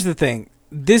here's the thing.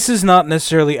 This is not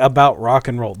necessarily about rock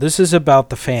and roll. This is about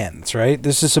the fans, right?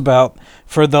 This is about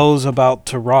for those about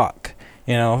to rock.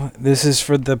 This is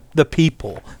for the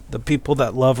people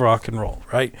that love rock and roll,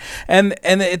 right? And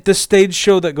the stage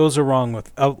show that goes along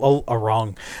with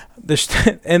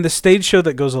the stage show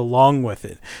that goes along with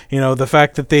it. The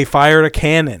fact that they fired a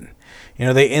cannon.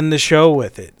 They end the show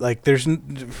with it. Like,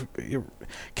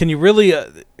 can you really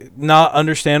not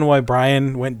understand why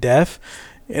Brian went deaf?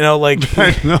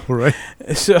 I know, right?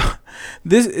 So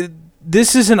this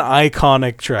is an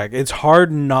iconic track. It's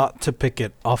hard not to pick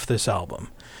it off this album.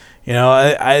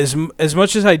 As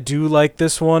much as I do like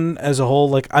this one as a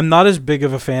whole, I'm not as big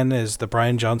of a fan as the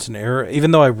Brian Johnson era,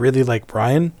 even though I really like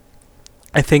Brian.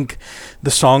 I think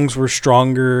the songs were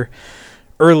stronger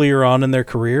earlier on in their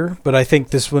career, but I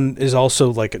think this one is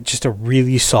also just a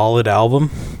really solid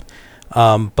album.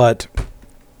 But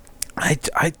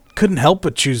I couldn't help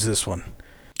but choose this one.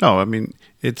 Oh, I mean,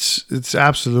 it's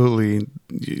absolutely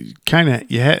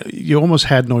you almost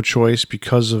had no choice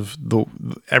because of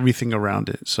everything around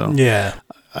it. So yeah,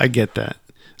 I get that.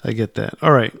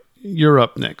 All right, you're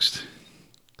up next.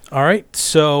 All right,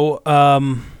 so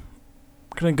we're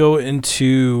gonna go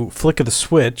into Flick of the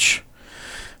Switch.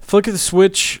 Flick of the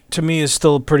Switch to me is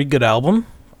still a pretty good album.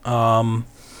 I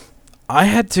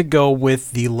had to go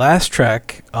with the last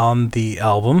track on the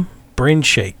album, Brain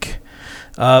Shake.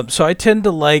 So I tend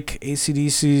to like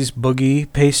AC/DC's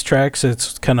boogie pace tracks.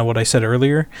 It's kind of what I said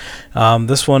earlier.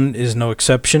 This one is no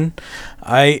exception.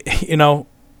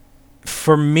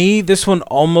 For me, this one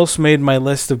almost made my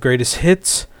list of greatest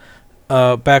hits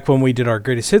back when we did our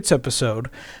greatest hits episode,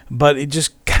 but it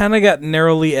just kind of got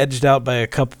narrowly edged out by a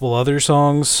couple other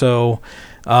songs. So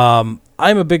I'm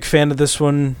a big fan of this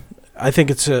one. I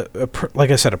think it's like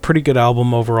I said, a pretty good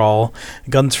album overall.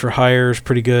 Guns for Hire is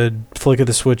pretty good. Flick of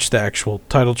the Switch, the actual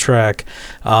title track.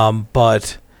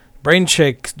 But Brain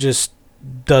Shake just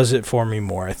does it for me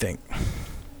more, I think.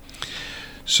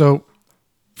 So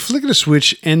Flick of the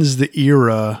Switch ends the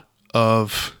era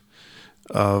of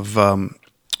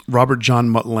Robert John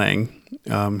Mutt Lange.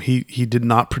 He did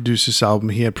not produce this album.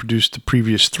 He had produced the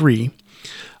previous three.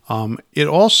 It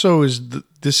also is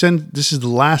this is the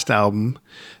last album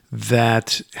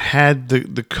that had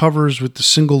the covers with the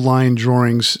single line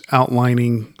drawings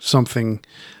outlining something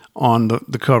on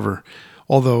the cover.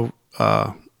 Although,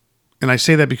 and I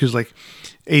say that because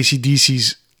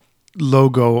AC/DC's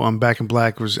logo on Back in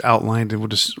Black was outlined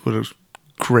with a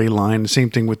gray line. The same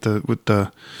thing with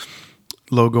the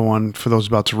logo on For Those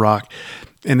About to Rock.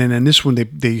 And then in this one,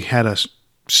 they had a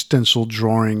stencil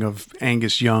drawing of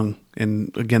Angus Young,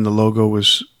 and again the logo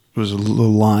was a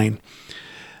little line.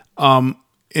 And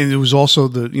it was also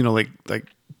the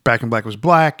like Back in Black was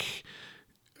black.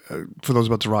 For Those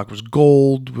About to Rock was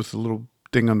gold with a little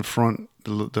thing on the front,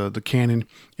 the cannon,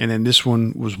 and then this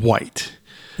one was white.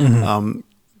 Mm-hmm.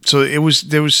 So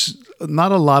there was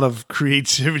not a lot of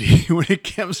creativity when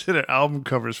it comes to the album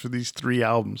covers for these 3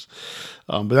 albums,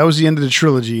 but that was the end of the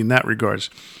trilogy in that regards.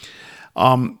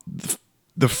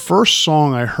 The first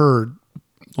song I heard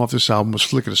off this album was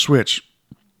 "Flick of the Switch,"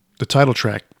 the title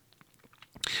track,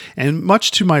 and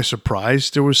much to my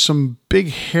surprise, there was some big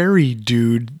hairy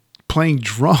dude playing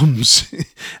drums.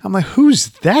 I'm like, who's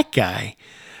that guy?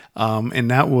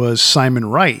 And that was Simon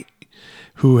Wright,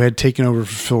 who had taken over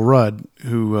for Phil Rudd,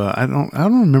 who I don't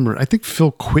remember. I think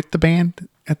Phil quit the band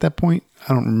at that point.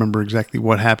 I don't remember exactly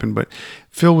what happened, but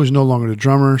Phil was no longer the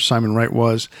drummer. Simon Wright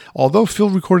was, although Phil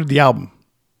recorded the album.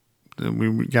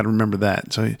 We got to remember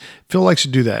that. So Phil likes to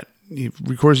do that. He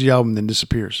records the album, then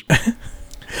disappears.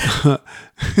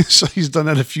 So he's done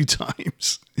that a few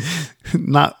times,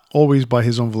 not always by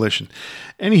his own volition.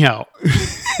 Anyhow,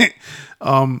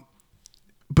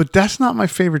 but that's not my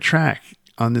favorite track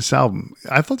on this album.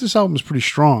 I thought this album was pretty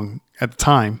strong at the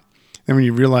time. And when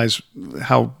you realize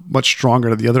how much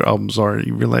stronger the other albums are,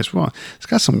 you realize, well, it's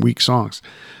got some weak songs.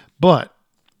 But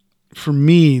for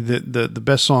me, the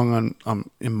best song on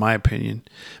in my opinion,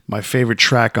 my favorite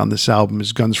track on this album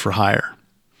is "Guns for Hire."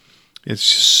 It's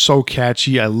just so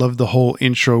catchy. I love the whole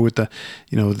intro with the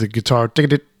guitar,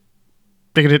 and it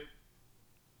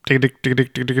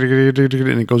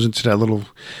goes into that little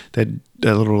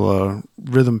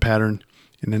rhythm pattern,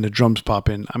 and then the drums pop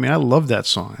in. I mean, I love that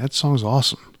song. That song's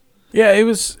awesome. Yeah, it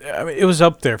was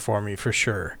up there for me for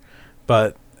sure.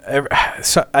 But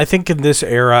so I think in this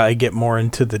era, I get more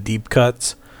into the deep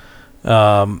cuts.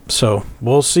 So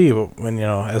we'll see when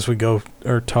as we go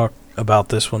or talk about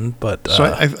this one. But so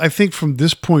I think from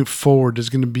this point forward, there's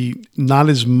going to be not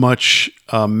as much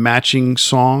matching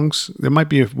songs. There might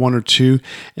be 1 or 2,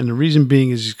 and the reason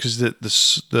being is because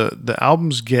the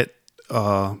albums get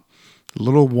a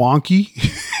little wonky,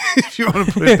 if you want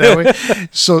to put it that way.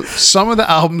 So some of the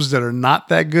albums that are not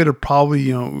that good are probably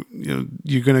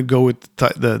you're going to go with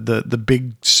the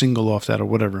big single off that or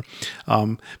whatever.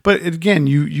 But again,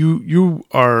 you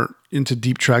are into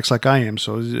deep tracks like I am,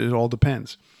 so it all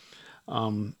depends.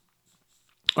 All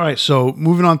right, so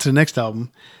moving on to the next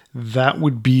album, that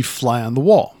would be "Fly on the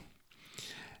Wall."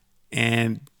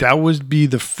 And that would be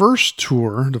the first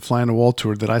tour, the Fly on the Wall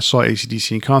tour, that I saw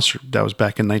AC/DC in concert. That was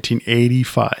back in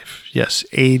 1985. Yes,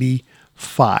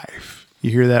 85.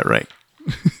 You hear that right.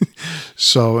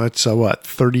 So that's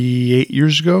 38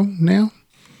 years ago now?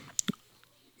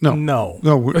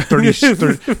 No,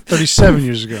 37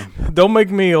 years ago. Don't make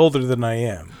me older than I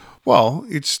am. Well,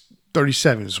 it's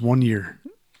 37. It's 1 year.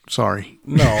 Sorry.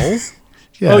 No. Yes.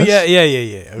 Oh, yeah.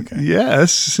 Okay.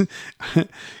 Yes.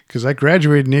 Because I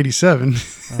graduated in 87.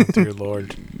 Oh, dear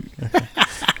Lord. Okay.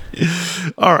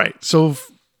 All right. So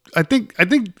I think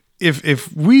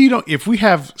if we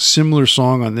have similar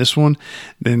song on this one,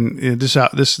 then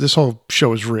this whole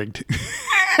show is rigged.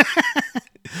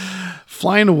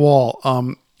 "Fly on the Wall."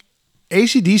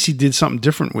 AC/DC did something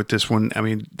different with this one. I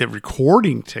mean, the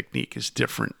recording technique is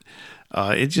different.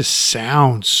 It just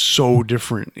sounds so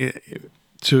different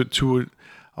to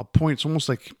a point. It's almost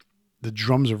like the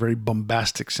drums are very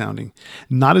bombastic sounding.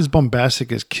 Not as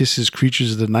bombastic as Kiss's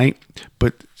 "Creatures of the Night,"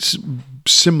 but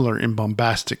similar in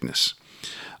bombasticness.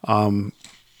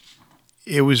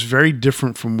 It was very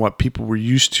different from what people were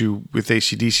used to with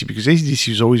AC/DC, because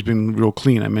AC/DC has always been real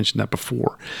clean. I mentioned that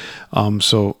before.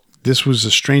 So this was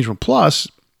a strange one. Plus,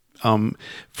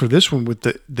 for this one, with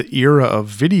the era of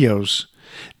videos,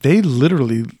 they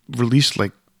literally released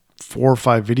like 4 or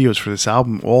 5 videos for this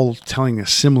album, all telling a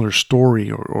similar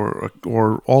story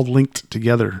or all linked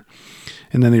together.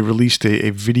 And then they released a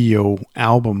video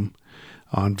album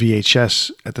on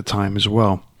VHS at the time as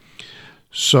well.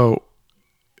 So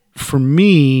for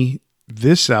me,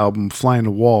 this album, "Fly on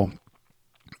the Wall,"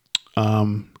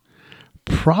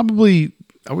 probably,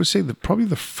 I would say probably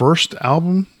the first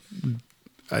album,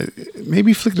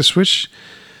 maybe "Flick the Switch."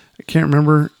 I can't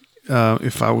remember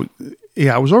if I would.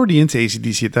 Yeah, I was already into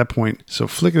AC/DC at that point, so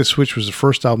 "Flick of the Switch" was the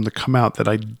first album to come out that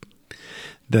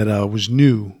was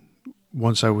new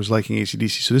once I was liking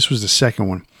AC/DC. So this was the second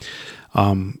one,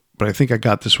 but I think I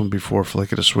got this one before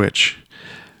 "Flick of the Switch."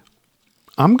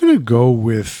 I'm gonna go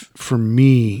with, for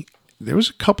me, there was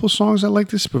a couple of songs I like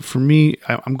this, but for me,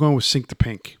 I'm going with "Sink to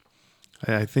Pink."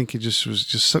 I think it was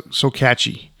just so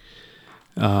catchy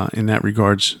in that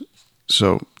regards.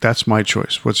 So that's my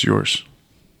choice. What's yours?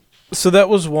 So that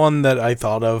was one that I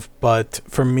thought of, but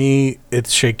for me,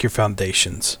 it's "Shake Your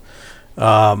Foundations."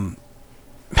 Um,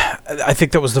 I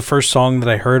think that was the first song that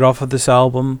I heard off of this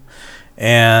album,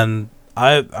 and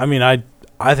I mean, I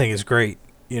think it's great.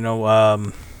 You know,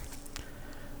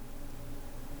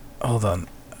 hold on,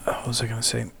 what was I gonna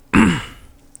say?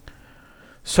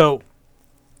 So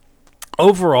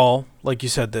overall, like you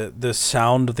said, the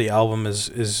sound of the album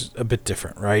is a bit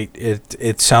different, right?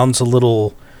 It sounds a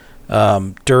little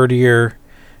dirtier.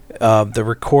 The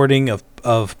recording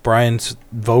of Brian's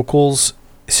vocals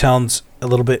sounds a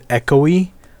little bit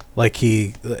echoey, like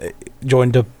he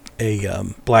joined a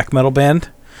black metal band,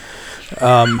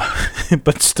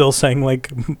 but still sang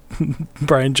like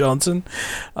Brian Johnson.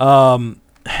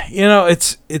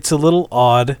 It's a little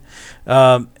odd,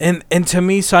 and to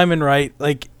me, Simon Wright,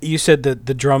 like you said, that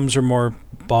the drums are more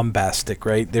bombastic,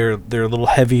 right? They're a little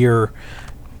heavier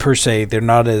per se. They're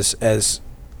not as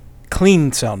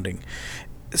clean sounding.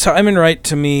 Simon Wright,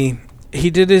 to me, he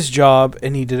did his job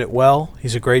and he did it well.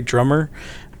 He's a great drummer,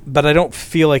 but I don't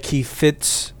feel like he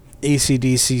fits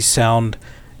AC/DC sound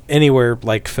anywhere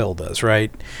like Phil does,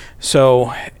 right?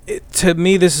 So to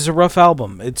me, this is a rough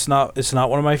album. It's not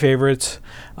one of my favorites,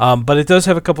 but it does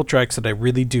have a couple tracks that I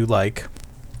really do like.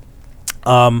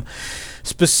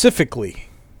 Specifically,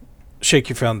 "Shake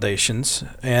Your Foundations,"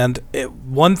 and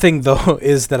one thing though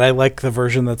is that I like the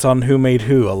version that's on "Who Made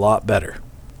Who" a lot better.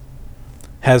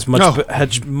 Has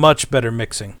much better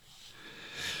mixing.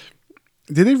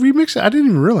 Did they remix it? I didn't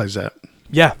even realize that.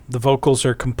 Yeah, the vocals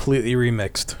are completely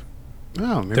remixed.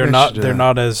 Oh, maybe they're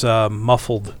not as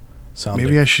muffled sounding.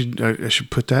 Maybe I should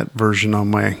put that version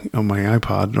on my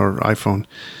iPod or iPhone.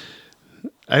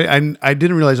 I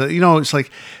didn't realize that. It's like,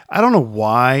 I don't know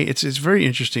why. It's very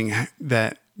interesting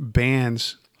that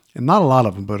bands, and not a lot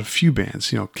of them, but a few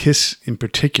bands, Kiss in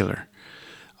particular,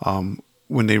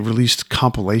 when they released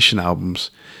compilation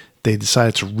albums, they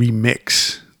decided to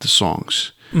remix the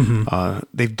songs. Mm-hmm.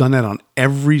 They've done that on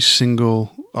every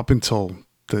single, up until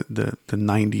the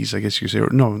 90s, I guess you could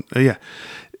say. No, yeah.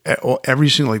 Every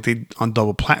single, like on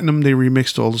Double Platinum, they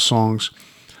remixed all the songs.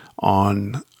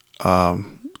 On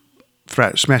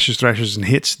Smashes, Thrashers, and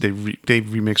Hits, they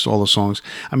remixed all the songs.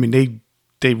 I mean,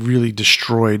 they really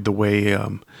destroyed the way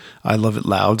I Love It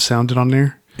Loud sounded on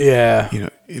there. Yeah.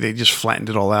 They just flattened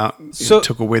it all out. So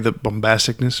took away the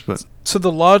bombasticness. But so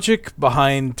the logic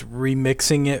behind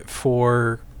remixing it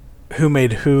for "Who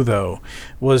Made Who," though,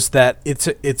 was that it's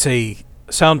a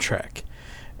soundtrack,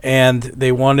 and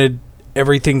they wanted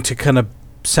everything to kind of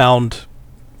sound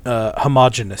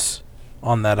homogenous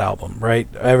on that album,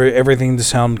 right? Everything to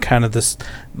sound kind of this,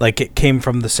 like it came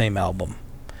from the same album.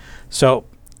 So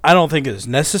I don't think it's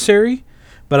necessary,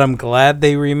 but I'm glad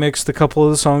they remixed a couple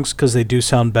of the songs because they do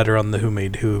sound better on the "Who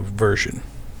Made Who" version.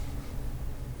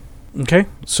 Okay,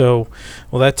 so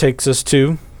that takes us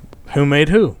to "Who Made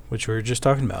Who," which we were just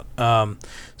talking about.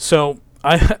 So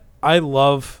I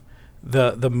love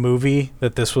the movie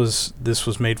that this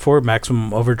was made for,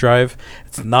 Maximum Overdrive.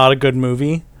 It's not a good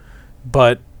movie,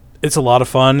 but it's a lot of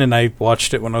fun, and I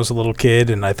watched it when I was a little kid,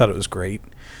 and I thought it was great.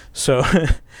 So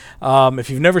if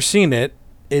you've never seen it,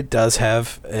 it does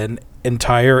have an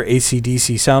entire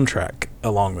AC/DC soundtrack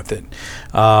along with it.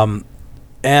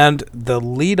 And the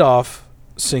lead-off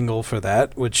single for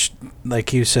that, which,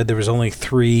 like you said, there was only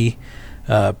 3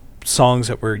 songs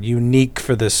that were unique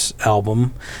for this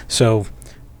album. So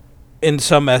in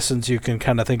some essence, you can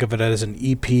kind of think of it as an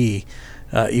EP,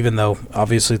 even though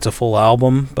obviously it's a full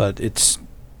album, but it's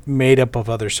made up of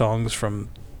other songs from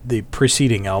the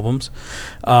preceding albums.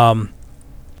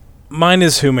 Mine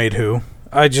is "Who Made Who."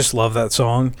 I just love that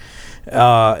song.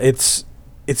 It's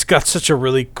got such a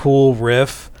really cool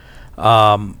riff.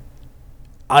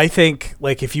 I think,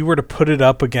 like, if you were to put it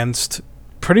up against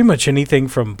pretty much anything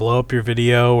from "Blow Up Your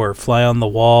Video" or "Fly on the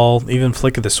Wall," even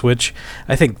 "Flick of the Switch,"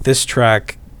 I think this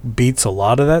track beats a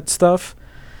lot of that stuff.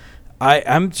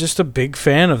 I'm just a big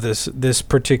fan of this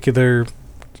particular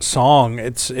song.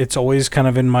 It's always kind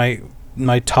of in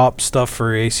my top stuff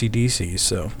for AC/DC.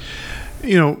 So,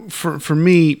 for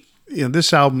me,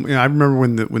 this album, I remember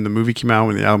when the movie came out,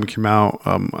 when the album came out,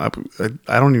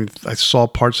 I saw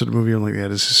parts of the movie. I'm like, yeah,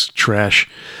 this is trash.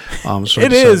 So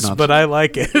it is, but I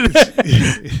like it.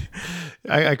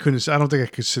 I couldn't. I don't think I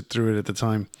could sit through it at the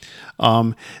time.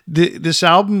 This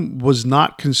album was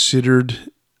not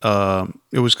considered.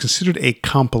 It was considered a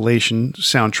compilation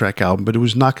soundtrack album, but it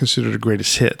was not considered a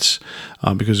greatest hits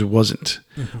because it wasn't.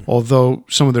 Mm-hmm. Although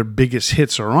some of their biggest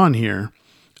hits are on here,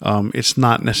 it's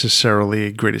not necessarily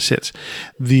a greatest hits.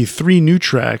 The 3 new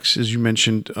tracks, as you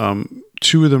mentioned,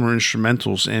 2 of them are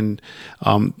instrumentals, and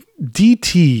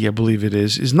DT, I believe it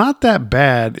is not that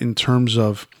bad in terms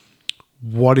of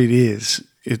what it is.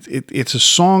 It's a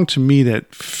song to me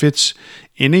that fits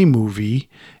in a movie,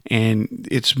 and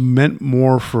it's meant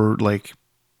more for like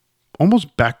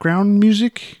almost background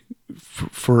music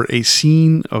for a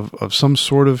scene of some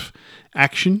sort of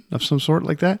action of some sort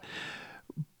like that.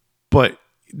 But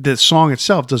the song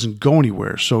itself doesn't go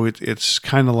anywhere. So it's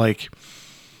kind of like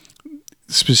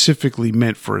specifically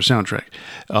meant for a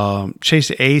soundtrack. Chase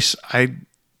the Ace, I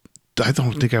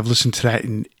don't think I've listened to that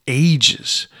in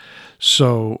ages.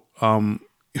 So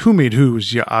Who Made Who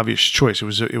was the obvious choice.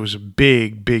 It was a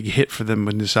big hit for them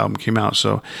when this album came out.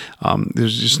 So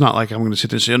there's just not like I'm going to sit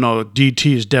there and say, oh, no,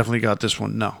 DT has definitely got this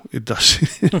one. No, it does.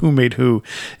 Who Made Who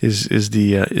is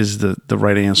the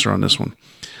right answer on this one.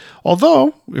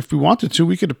 Although, if we wanted to,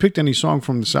 we could have picked any song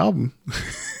from this album.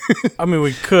 I mean,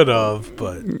 we could have,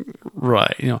 but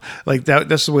right, like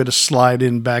that's the way to slide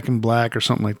in Back in Black or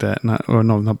something like that.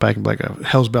 Not Back in Black,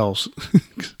 Hell's Bells.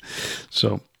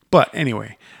 So, but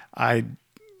anyway,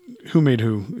 Who Made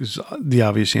Who is the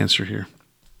obvious answer here.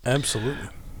 Absolutely.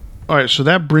 All right, so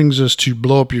that brings us to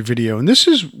Blow Up Your Video, and this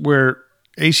is where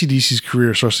AC/DC's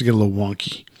career starts to get a little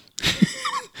wonky.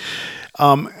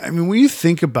 I mean, when you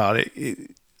think about it,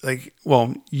 like,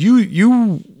 well,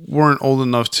 you weren't old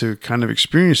enough to kind of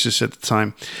experience this at the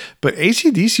time, but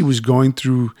AC/DC was going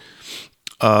through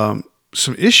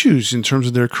some issues in terms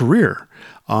of their career.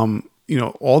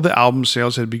 All the album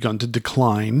sales had begun to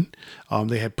decline.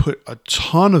 They had put a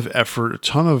ton of effort, a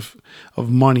ton of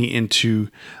money into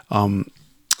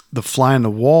the Fly on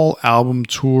the Wall album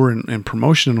tour and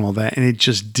promotion and all that, and it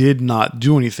just did not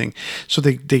do anything. So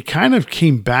they kind of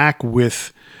came back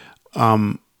with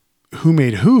Who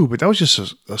Made Who, but that was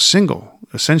just a single,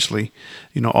 essentially,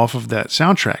 off of that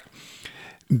soundtrack.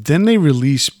 Then they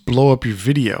released Blow Up Your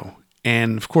Video.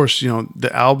 And of course, the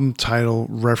album title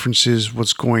references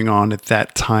what's going on at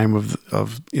that time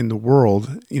of in the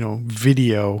world.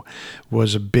 Video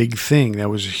was a big thing. That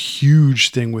was a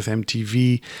huge thing with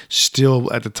MTV.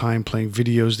 Still at the time playing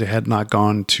videos. They had not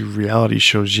gone to reality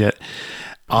shows yet.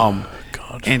 God.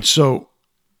 And so,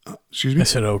 excuse me. I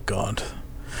said, "Oh God."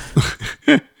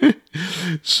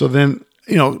 So then,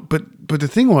 but the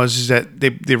thing is that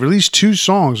they released 2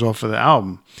 songs off of the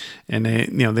album, and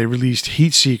they released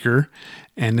Heat Seeker,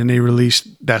 and then they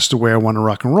released That's the Way I Want to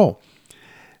Rock and Roll.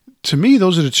 To me,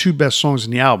 those are the 2 best songs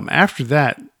in the album. After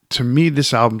that, to me,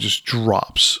 this album just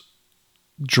drops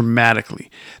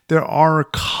dramatically. There are a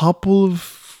couple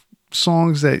of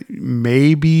songs that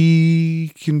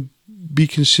maybe can be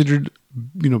considered,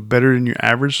 better than your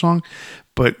average song,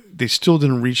 but they still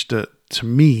didn't reach to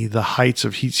me, the heights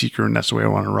of Heat Seeker and That's the Way I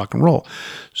Want to Rock and Roll.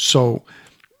 So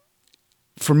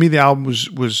for me, the album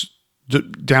was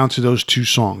down to those 2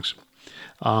 songs.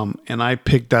 And I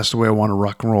picked That's the Way I Want to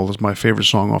Rock and Roll as my favorite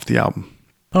song off the album.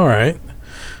 All right.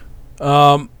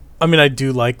 I mean, I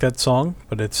do like that song,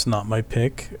 but it's not my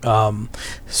pick.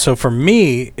 So for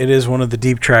me, it is one of the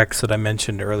deep tracks that I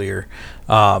mentioned earlier.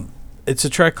 It's a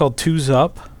track called Two's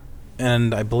Up.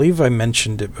 And I believe I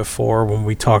mentioned it before when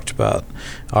we talked about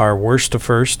our worst to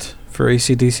first for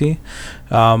AC/DC.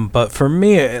 But for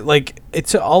me,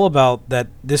 it's all about that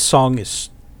this song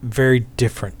is very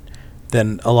different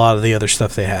than a lot of the other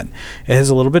stuff they had. It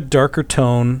has a little bit darker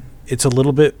tone. It's a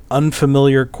little bit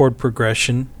unfamiliar chord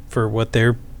progression for what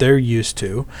they're used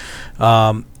to.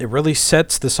 It really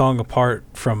sets the song apart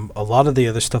from a lot of the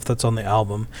other stuff that's on the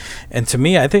album. And to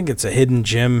me, I think it's a hidden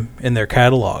gem in their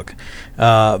catalog.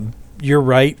 You're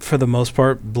right, for the most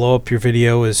part, Blow Up Your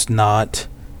Video is not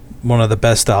one of the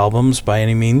best albums by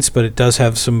any means, but it does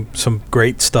have some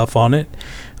great stuff on it.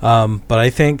 But I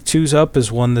think Two's Up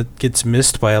is one that gets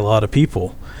missed by a lot of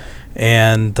people.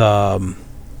 And,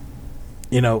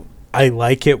 I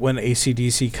like it when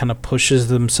AC/DC kind of pushes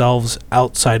themselves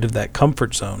outside of that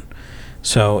comfort zone.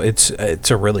 So it's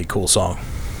a really cool song.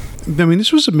 I mean,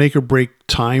 this was a make or break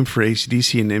time for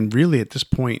AC/DC, and really at this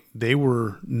point, they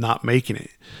were not making it.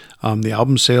 The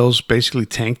album sales basically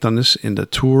tanked on this, and the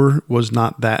tour was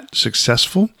not that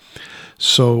successful.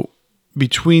 So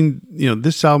between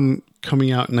this album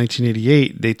coming out in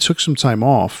 1988, they took some time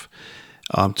off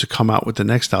to come out with the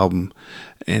next album.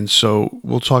 And so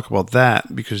we'll talk about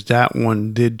that, because that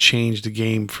one did change the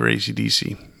game for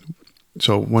AC/DC.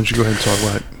 So why don't you go ahead and talk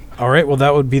about it? All right, well,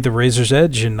 that would be The Razor's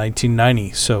Edge in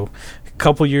 1990. So a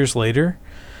couple years later,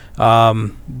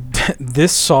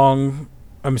 this album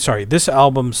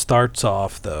starts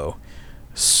off, though,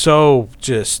 so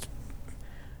just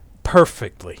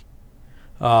perfectly.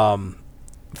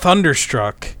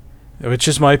 Thunderstruck, which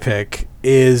is my pick,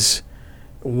 is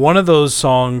one of those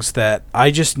songs that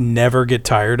I just never get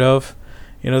tired of.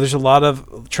 There's a lot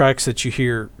of tracks that you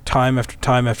hear time after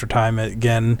time after time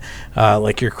again,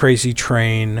 like your Crazy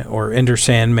Train or Enter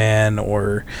Sandman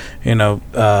or,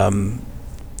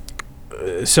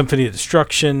 Symphony of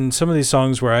Destruction. Some of these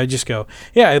songs where I just go,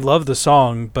 yeah, I love the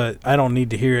song, but I don't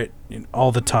need to hear it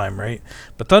all the time, right?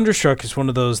 But Thunderstruck is one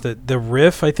of those that the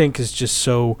riff, I think, is just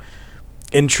so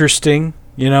interesting.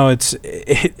 I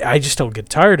just don't get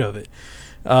tired of it.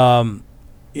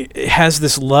 It has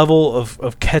this level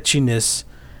of catchiness,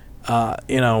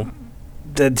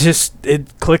 that just,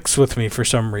 it clicks with me for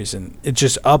some reason. It's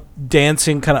just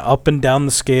dancing kind of up and down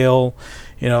the scale.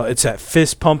 It's that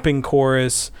fist pumping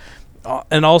chorus.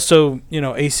 And also,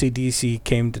 AC/DC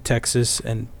came to Texas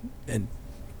and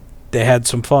they had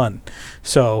some fun.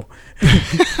 So,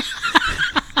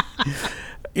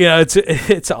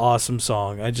 it's an awesome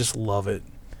song. I just love it.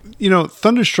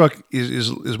 Thunderstruck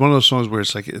is one of those songs where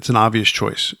it's like it's an obvious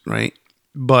choice, right?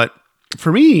 But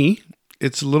for me,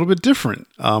 it's a little bit different.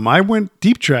 I went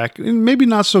deep track, and maybe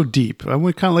not so deep. I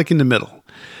went kind of like in the middle.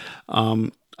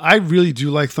 I really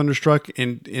do like Thunderstruck,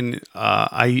 and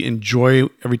I enjoy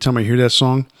every time I hear that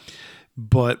song.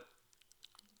 But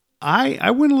I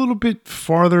went a little bit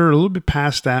farther, a little bit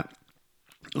past that.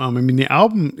 The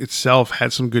album itself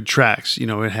had some good tracks. It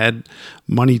had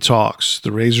Money Talks,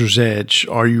 The Razor's Edge,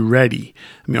 Are You Ready?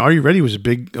 Are You Ready was a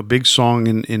big song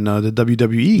in the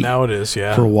WWE. Now it is,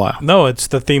 yeah. For a while. No, it's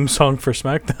the theme song for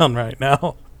SmackDown right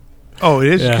now. Oh, it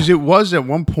is? Because it was at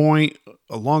one point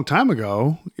a long time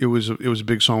ago. It was a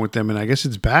big song with them, and I guess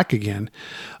it's back again.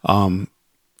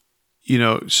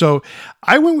 So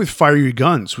I went with Fire Your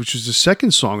Guns, which was the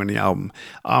second song on the album.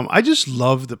 I just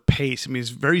love the pace. It's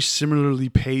very similarly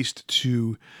paced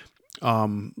to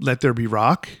Let There Be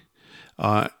Rock.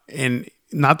 And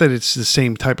not that it's the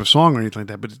same type of song or anything like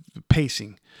that, but the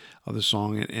pacing of the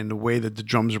song and the way that the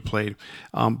drums are played.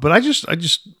 But I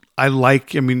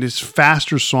like, these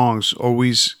faster songs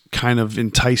always kind of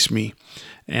entice me.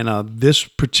 And this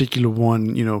particular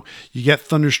one, you get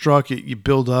Thunderstruck, you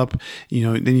build up,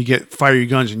 then you get Fire Your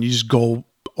Guns, and you just go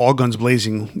all guns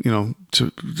blazing, to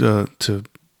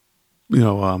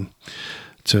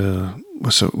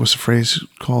what's the phrase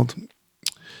called?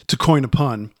 To coin a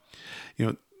pun,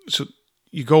 so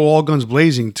you go all guns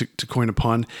blazing to coin a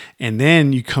pun, and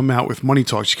then you come out with Money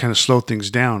Talks. You kind of slow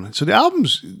things down. So the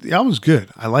album's good.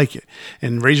 I like it,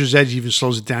 and Razor's Edge even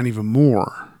slows it down even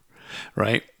more,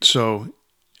 right? So.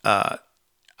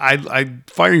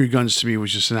 Fire Your Guns to me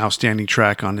was just an outstanding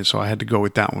track on it, so I had to go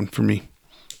with that one for me.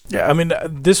 Yeah,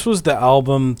 this was the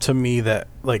album to me that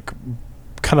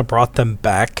kind of brought them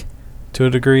back to a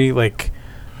degree.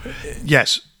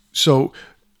 Yes. So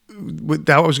with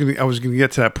that, I was gonna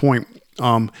get to that point.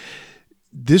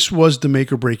 This was the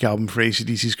make or break album for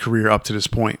AC/DC's career up to this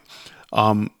point.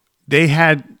 They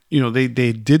had, they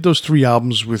did those 3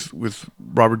 albums with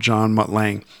Robert John, Mutt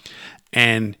Lange,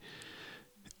 and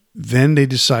then they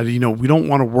decided, we don't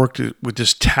want to work with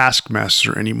this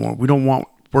taskmaster anymore. We don't want to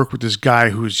work with this guy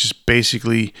who is just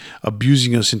basically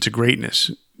abusing us into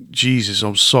greatness. Jesus,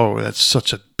 I'm sorry. That's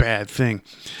such a bad thing.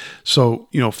 So,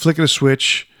 flick of the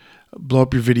switch, blow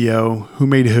up your video, Who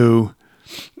Made Who,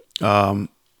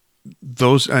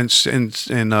 those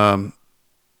and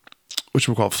which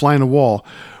we call Fly on the Wall,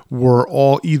 were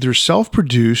all either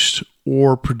self-produced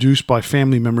or produced by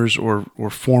family members or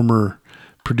former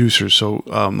producers. So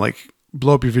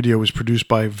Blow Up Your Video was produced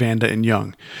by Vanda and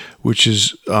Young, which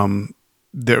is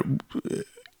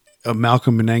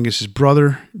Malcolm and Angus's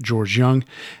brother, George Young,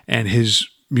 and his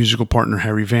musical partner,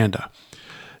 Harry Vanda.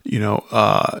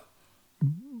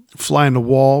 Fly on the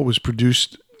Wall was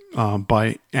produced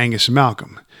by Angus and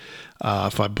Malcolm.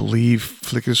 If I believe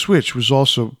Flick of the Switch was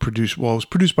also produced, it was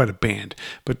produced by the band,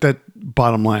 but that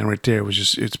bottom line right there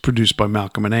was it's produced by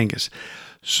Malcolm and Angus.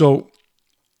 So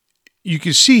you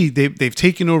can see they've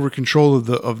taken over control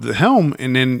of the helm,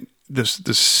 and then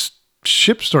the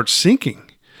ship starts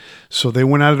sinking. So they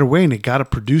went out of their way and they got a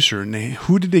producer. And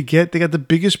who did they get? They got the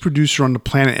biggest producer on the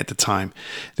planet at the time.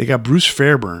 They got Bruce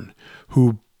Fairbairn,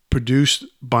 who produced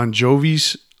Bon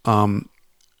Jovi's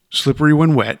 "Slippery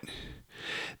When Wet."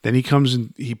 Then he comes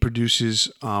and he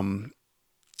produces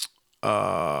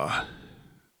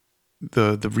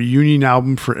the reunion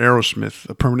album for Aerosmith,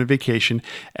 A Permanent Vacation,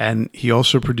 and he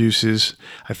also produces,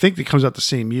 I think it comes out the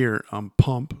same year,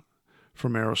 Pump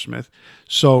from Aerosmith.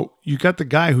 So you got the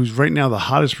guy who's right now the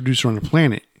hottest producer on the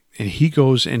planet, and he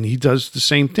goes and he does the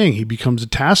same thing. He becomes a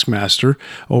taskmaster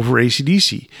over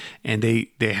AC/DC, and they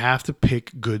have to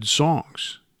pick good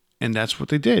songs. And that's what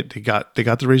they did. They got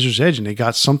the Razor's Edge, and they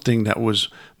got something that was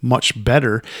much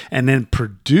better, and then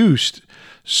produced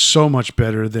so much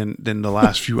better than the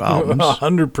last few albums.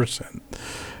 100%.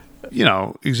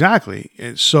 Exactly.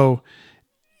 And so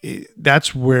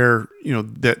that's where,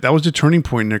 that was the turning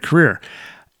point in their career.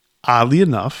 Oddly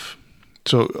enough,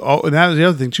 and that was the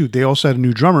other thing too. They also had a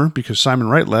new drummer because Simon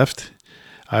Wright left,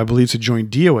 I believe, to join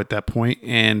Dio at that point,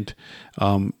 and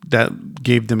that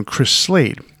gave them Chris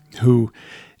Slade, who,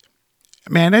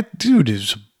 man, that dude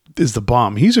is the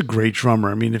bomb. He's a great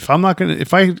drummer. I mean, if I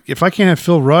can't have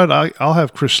Phil Rudd, I'll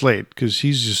have Chris Slade because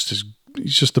he's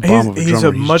just the bomb of a drummer. He's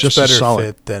a much better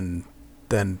fit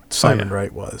than Simon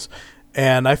Wright was.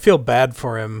 And I feel bad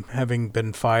for him having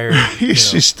been fired. He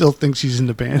still thinks he's in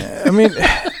the band. I mean,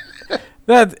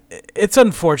 that it's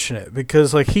unfortunate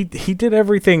because like he did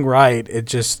everything right. It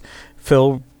just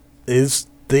Phil is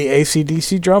the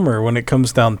AC/DC drummer when it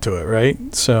comes down to it,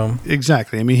 right? So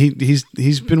exactly. I mean,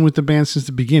 he's been with the band since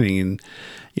the beginning, and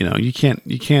you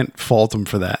can't fault him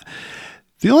for that.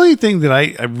 The only thing that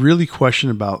I really question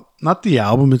about, not the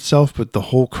album itself, but the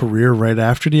whole career right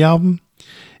after the album,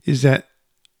 is that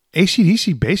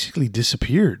AC/DC basically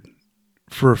disappeared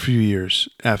for a few years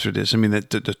after this. I mean,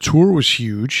 the tour was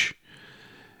huge,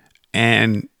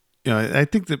 and I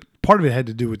think that part of it had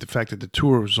to do with the fact that the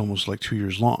tour was almost like 2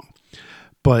 years long.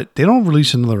 But they don't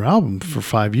release another album for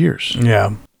 5 years.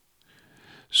 Yeah.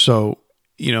 So,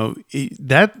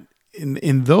 that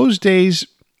in those days,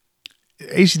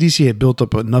 AC/DC had built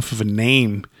up enough of a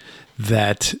name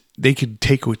that they could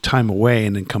take time away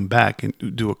and then come back and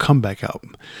do a comeback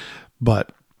album.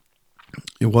 But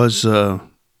it was,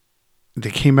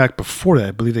 they came back before that.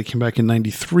 I believe they came back in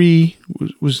 93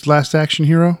 was Last Action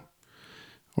Hero,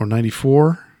 or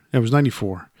 94. It was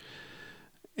 94.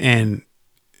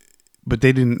 But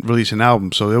they didn't release an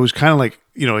album. So it was kind of like,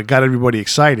 it got everybody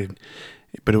excited,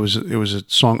 but it was a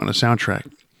song on a soundtrack.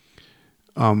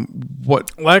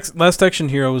 Last Action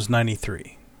Hero was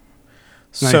 93.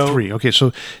 93. Okay.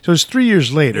 So it's 3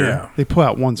 years later. Yeah. They put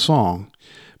out one song.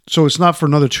 So it's not for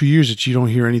another 2 years that you don't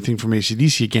hear anything from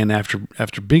AC/DC again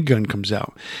after Big Gun comes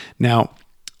out. Now,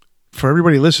 for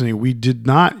everybody listening, we did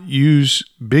not use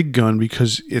Big Gun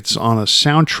because it's on a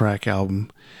soundtrack album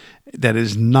that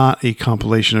is not a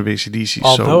compilation of AC/DC.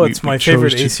 Although it's my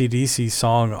favorite AC/DC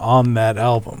song on that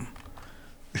album.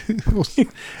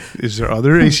 Is there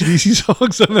other AC/DC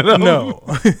songs on that album? No.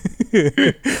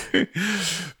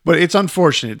 But it's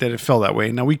unfortunate that it fell that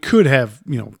way. Now, we could have,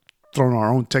 thrown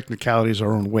our own technicalities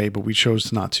our own way, but we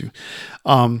chose not to.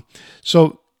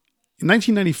 So in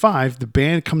 1995, the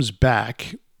band comes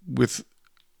back with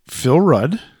Phil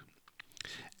Rudd,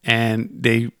 and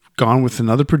they gone with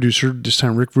another producer, this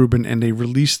time Rick Rubin, and they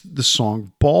released the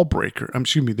song Ballbreaker.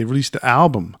 They released the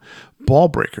album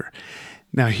Ballbreaker.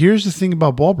 Now, here's the thing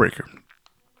about Ballbreaker.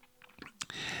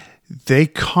 They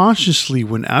consciously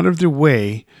went out of their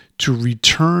way to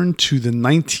return to the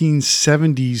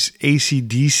 1970s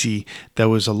AC/DC that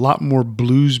was a lot more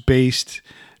blues-based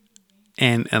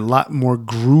and a lot more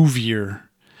groovier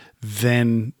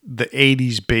than the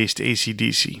 80s-based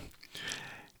AC/DC.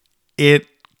 It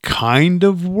kind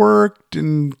of worked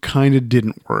and kind of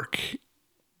didn't work.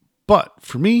 But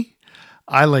for me,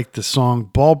 I like the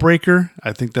song Ballbreaker.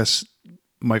 I think that's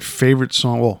my favorite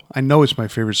song. Well, I know it's my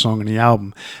favorite song on the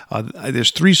album.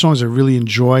 There's 3 songs I really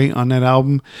enjoy on that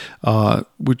album.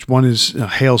 Which one is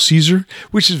Hail Caesar,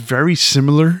 which is very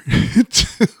similar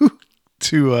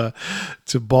to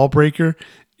Ballbreaker.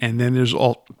 And then there's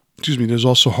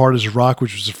also Hard as a Rock,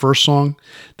 which was the first song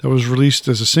that was released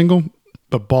as a single.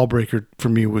 But Ballbreaker for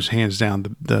me was hands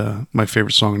down my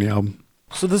favorite song on the album.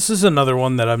 So this is another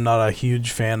one that I'm not a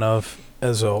huge fan of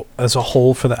as a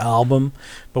whole for the album,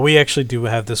 but we actually do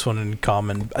have this one in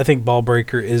common. I think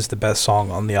Ballbreaker is the best song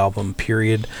on the album,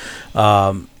 period.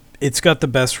 It's got the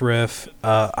best riff.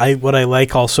 What I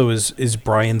like also is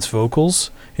Brian's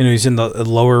vocals. He's in the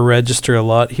lower register a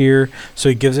lot here, so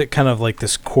he gives it kind of like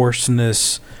this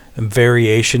coarseness and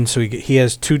variation. So he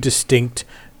has 2 distinct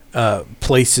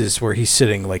places where he's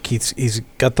sitting. Like he's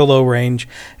got the low range,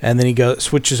 and then he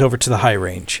switches over to the high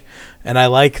range, and I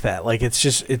like that. Like it's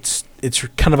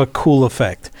kind of a cool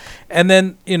effect. And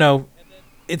then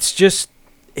it's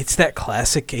that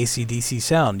classic AC/DC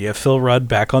sound. You have Phil Rudd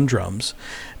back on drums,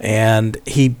 and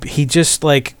he just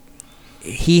like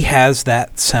he has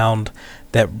that sound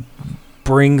that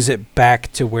brings it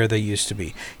back to where they used to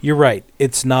be. You're right.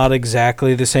 It's not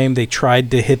exactly the same. They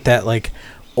tried to hit that like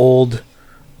old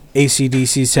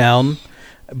AC/DC sound,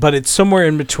 but it's somewhere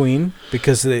in between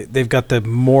because they've got the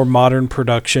more modern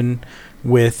production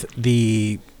with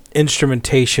the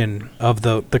instrumentation of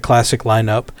the classic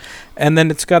lineup, and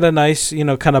then it's got a nice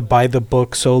kind of by the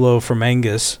book solo from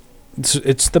Angus.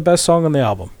 It's the best song on the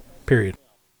album, period.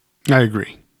 I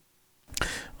agree.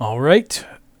 All right,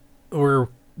 we're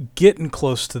getting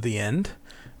close to the end.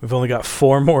 We've only got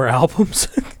 4 more albums.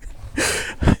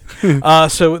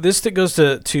 So this goes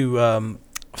to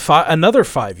another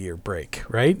 5-year break,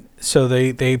 right? So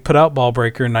they put out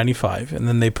Ballbreaker in 95, and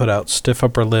then they put out Stiff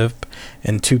Upper Lip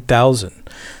in 2000.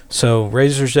 So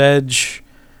Razor's Edge,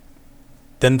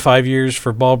 then 5 years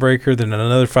for Ballbreaker, then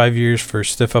another 5 years for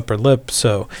Stiff Upper Lip.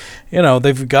 So,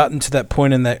 they've gotten to that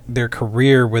point in their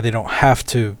career where they don't have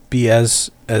to be as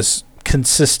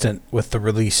consistent with the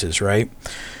releases, right?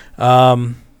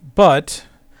 But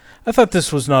I thought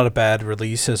this was not a bad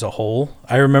release as a whole.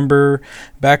 I remember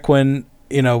back when,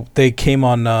 they came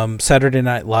on Saturday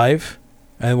Night Live.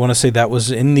 I want to say that was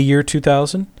in the year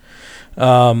 2000.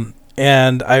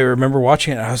 And I remember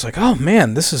watching it, and I was like, oh,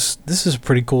 man, this is a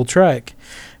pretty cool track.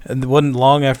 And it wasn't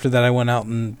long after that I went out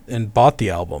and bought the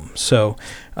album. So,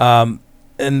 I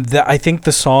think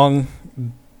the song,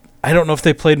 I don't know if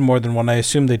they played more than one. I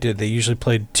assume they did. They usually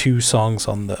played 2 songs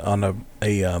on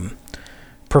a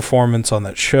performance on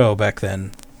that show back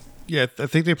then. Yeah, I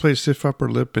think they played Stiff Upper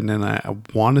Lip, and then I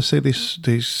want to say they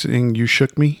sing You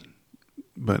Shook Me,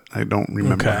 but I don't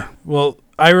remember. Okay. Well,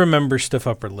 I remember Stiff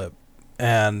Upper Lip.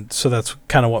 And so that's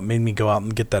kind of what made me go out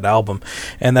and get that album.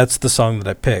 And that's the song that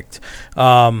I picked.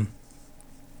 Back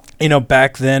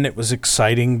then it was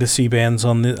exciting to see bands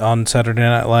on Saturday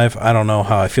Night Live. I don't know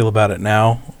how I feel about it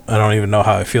now. I don't even know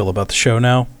how I feel about the show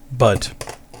now.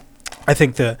 But I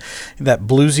think that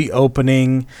bluesy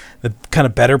opening, the kind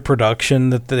of better production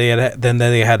that they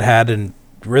had in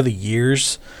really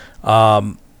years,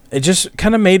 it just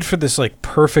kind of made for this like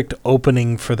perfect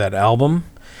opening for that album.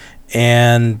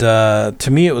 And to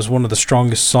me, it was one of the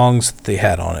strongest songs that they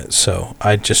had on it. So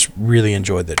I just really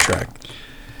enjoyed that track.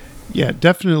 Yeah,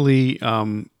 definitely.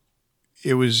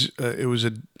 It was a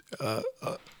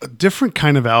different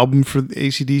kind of album for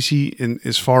AC/DC, in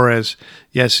as far as,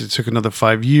 yes, it took another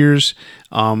 5 years,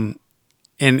 and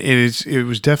it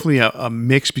was definitely a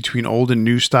mix between old and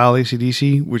new style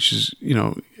AC/DC, which is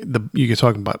you're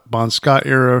talking about Bon Scott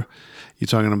era, you're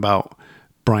talking about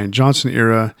Brian Johnson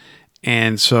era.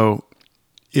 And so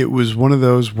it was one of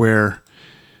those where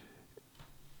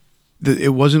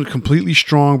it wasn't completely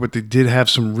strong, but they did have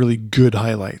some really good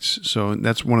highlights. So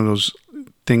that's one of those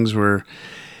things where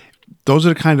those are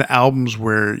the kind of albums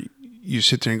where you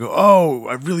sit there and go, oh,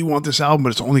 I really want this album,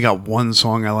 but it's only got 1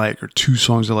 song I like or 2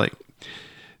 songs I like.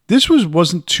 This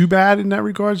wasn't too bad in that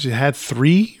regards. It had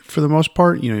 3 for the most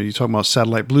part. You're talking about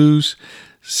Satellite Blues,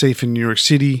 Safe in New York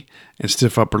City, and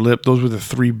Stiff Upper Lip. Those were the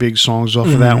 3 big songs off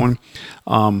of that one.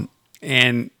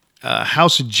 And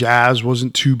House of Jazz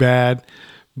wasn't too bad,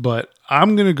 but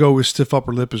I'm going to go with Stiff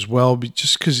Upper Lip as well,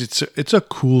 just because it's a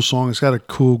cool song. It's got a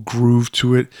cool groove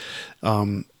to it.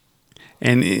 And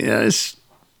it's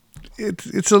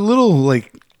a little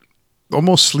like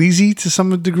almost sleazy to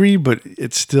some degree, but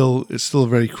it's still a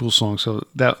very cool song. So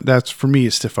that's for me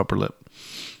is Stiff Upper Lip.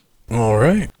 All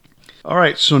right.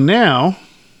 So now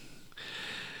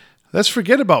let's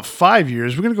forget about 5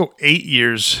 years. We're going to go 8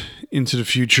 years into the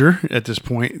future at this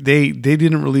point. They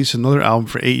didn't release another album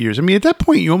for 8 years. I mean, at that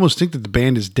point, you almost think that the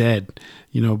band is dead,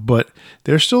 but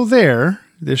they're still there.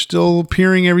 They're still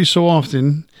appearing every so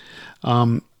often.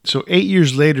 So 8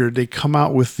 years later, they come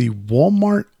out with the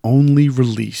Walmart-only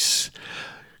release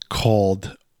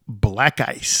called Black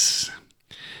Ice.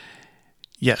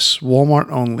 Yes, Walmart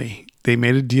only. They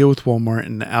made a deal with Walmart,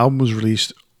 and the album was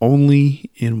released only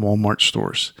in Walmart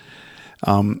stores.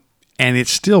 And it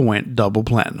still went double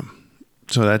platinum.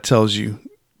 So that tells you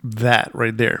that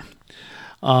right there.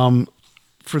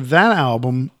 For that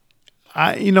album,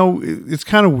 it's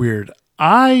kind of weird.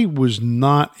 I was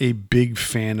not a big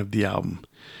fan of the album.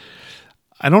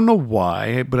 I don't know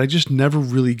why, but I just never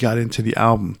really got into the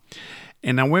album.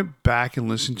 And I went back and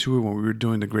listened to it when we were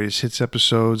doing the greatest hits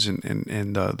episodes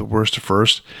and the worst to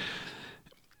first.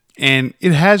 And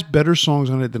it has better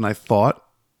songs on it than I thought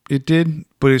it did,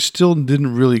 but it still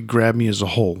didn't really grab me as a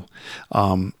whole.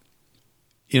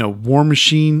 War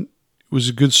Machine was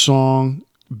a good song.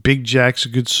 Big Jack's a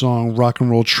good song. Rock and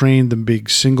Roll Train, the big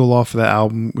single off of that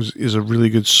album, is a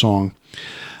really good song.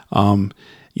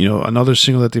 Another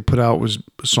single that they put out was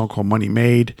a song called Money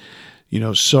Made.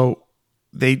 So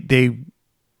they did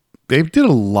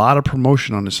a lot of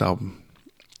promotion on this album.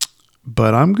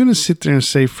 But I'm going to sit there and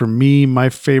say, for me, my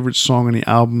favorite song on the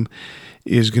album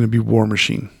is going to be War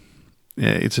Machine.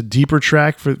 It's a deeper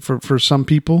track for some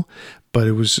people, but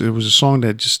it was a song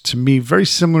that just, to me, very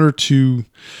similar to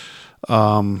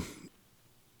some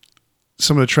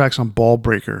of the tracks on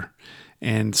Ballbreaker.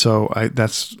 And so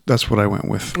that's what I went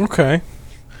with. Okay.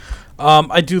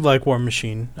 I do like War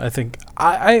Machine. I think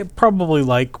I probably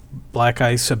like Black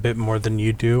Ice a bit more than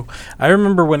you do. I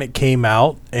remember when it came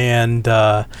out, and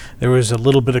there was a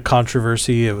little bit of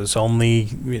controversy. It was only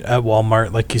at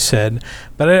Walmart, like you said,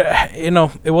 but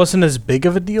it wasn't as big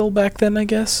of a deal back then. I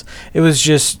guess it was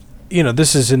just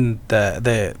this is in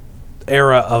the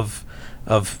era of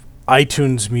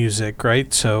iTunes music,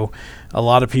 right? So a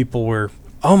lot of people were,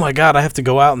 oh my god, I have to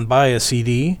go out and buy a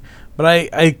CD. But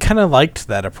I kind of liked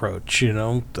that approach,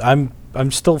 I'm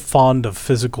still fond of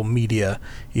physical media,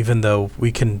 even though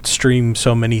we can stream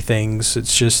so many things.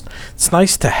 It's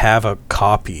nice to have a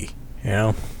copy,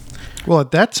 Well,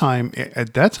 at that time,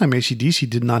 AC/DC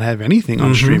did not have anything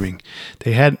on streaming.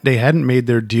 They hadn't made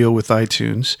their deal with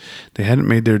iTunes. They hadn't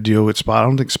made their deal with Spotify. I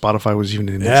don't think Spotify was even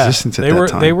in existence at that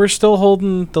time. They were still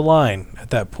holding the line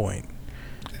at that point.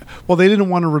 Well, they didn't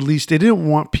want to release. They didn't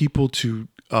want people to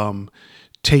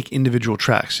take individual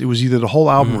tracks. It was either the whole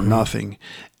album or nothing.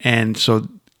 And so,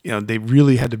 they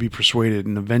really had to be persuaded,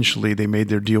 and eventually they made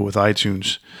their deal with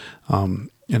iTunes. And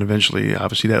eventually,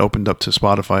 obviously, that opened up to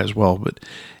Spotify as well. But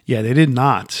yeah, they did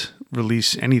not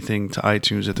release anything to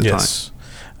iTunes at the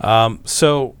time.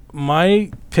 So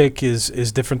my pick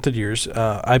is different than yours.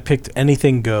 I picked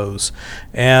Anything Goes.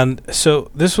 And so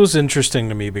this was interesting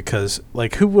to me because,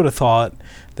 who would have thought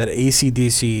that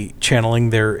AC/DC channeling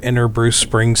their inner Bruce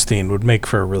Springsteen would make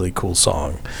for a really cool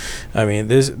song? I mean,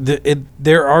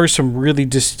 there are some really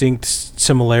distinct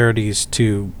similarities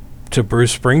to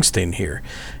Bruce Springsteen here.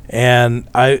 And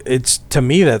it's to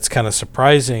me that's kind of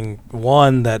surprising.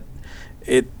 One, that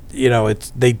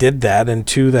they did that, and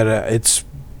two, that it's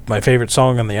my favorite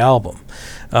song on the album.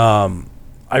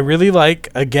 I really like,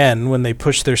 again, when they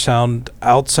push their sound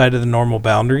outside of the normal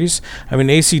boundaries. I mean,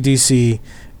 AC/DC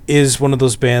is one of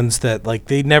those bands that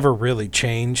they never really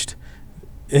changed,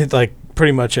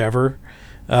 pretty much ever.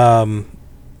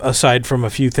 Aside from a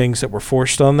few things that were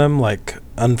forced on them,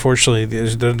 unfortunately,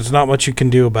 there's not much you can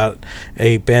do about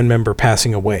a band member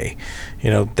passing away.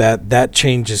 That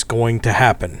change is going to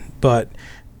happen, but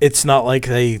it's not like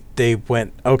they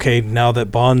went, okay, now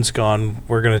that Bond's gone,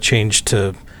 we're going to change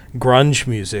to grunge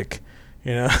music.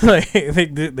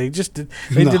 They just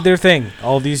did their thing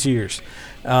all these years.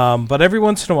 But every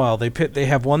once in a while, they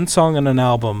have one song on an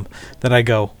album that I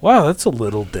go, wow, that's a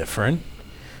little different.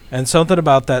 And something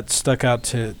about that stuck out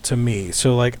to me.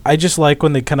 So, I just like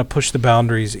when they kind of push the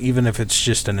boundaries, even if it's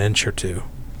just an inch or two.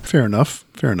 Fair enough.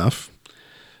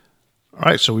 All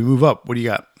right, so we move up. What do you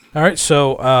got? All right,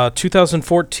 so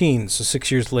 2014, so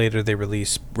 6 years later, they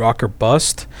released Rock or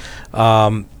Bust.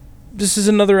 This is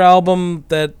another album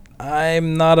that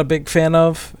I'm not a big fan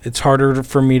of. It's harder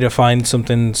for me to find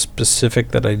something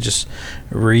specific that I just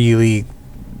really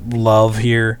love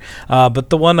here. But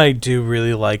the one I do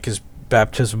really like is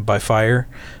Baptism by Fire.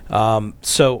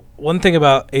 So one thing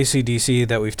about AC/DC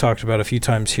that we've talked about a few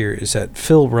times here is that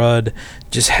Phil Rudd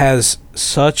just has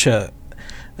such a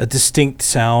distinct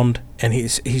sound, and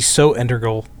he's so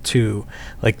integral to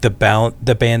the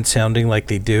band sounding like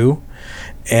they do.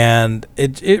 And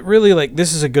it really,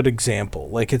 this is a good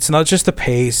example. It's not just the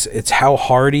pace, it's how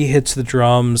hard he hits the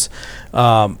drums.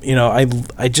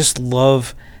 I just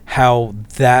love how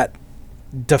that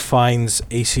defines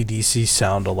AC/DC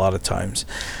sound a lot of times.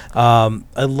 I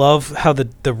love how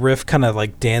the riff kind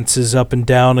of dances up and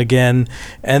down again,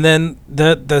 and then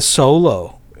the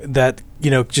solo that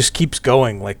just keeps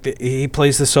going. He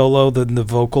plays the solo, then the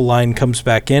vocal line comes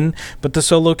back in, but the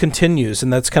solo continues,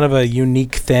 and that's kind of a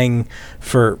unique thing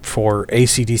for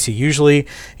AC/DC. Usually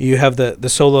you have the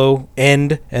solo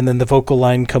end, and then the vocal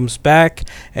line comes back,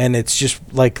 and it's just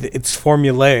it's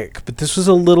formulaic. But this was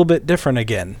a little bit different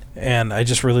again, and I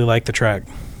just really like the track.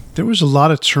 There was a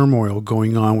lot of turmoil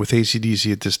going on with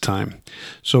AC/DC at this time.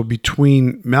 So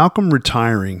between Malcolm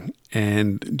retiring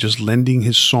and just lending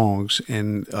his songs,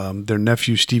 and their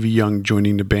nephew Stevie Young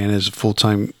joining the band as a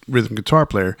full-time rhythm guitar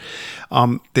player,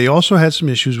 they also had some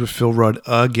issues with Phil Rudd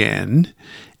again.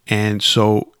 And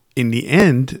so in the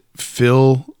end,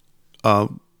 Phil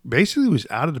basically was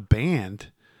out of the band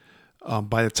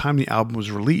by the time the album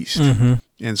was released.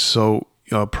 And so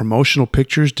promotional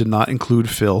pictures did not include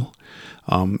Phil.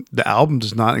 The album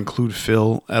does not include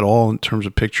Phil at all in terms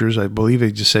of pictures. I believe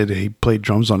they just said that he played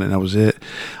drums on it, and that was it.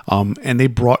 And they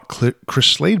brought Chris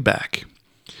Slade back,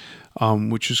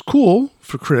 which is cool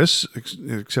for Chris,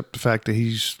 except the fact that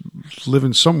he's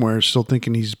living somewhere still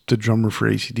thinking he's the drummer for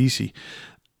AC/DC.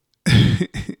 And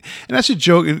that's a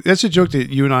joke. That's a joke that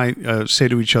you and I say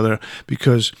to each other,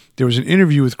 because there was an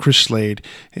interview with Chris Slade,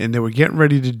 and they were getting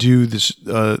ready to do this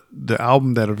the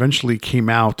album that eventually came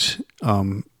out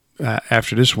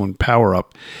after this one, Power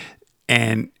Up,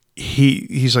 and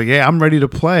he's like, yeah, I'm ready to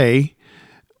play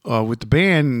with the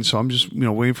band, and so I'm just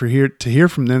waiting to hear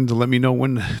from them to let me know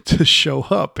when to show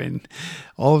up. And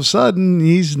all of a sudden,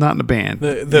 he's not in the band.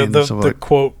 The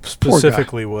quote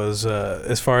specifically was,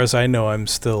 "As far as I know, I'm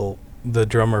still the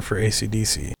drummer for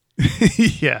AC/DC."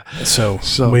 Yeah. So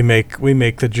we make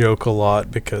the joke a lot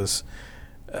because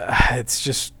it's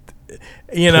just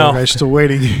poor guy's still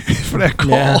waiting for that call.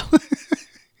 Yeah.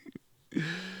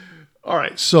 All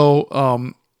right,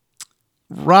 so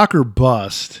rock or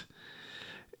bust.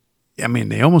 I mean,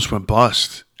 they almost went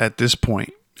bust at this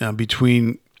point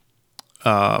between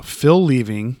Phil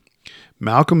leaving,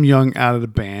 Malcolm Young out of the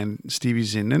band,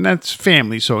 Stevie's in, and that's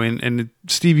family. So, and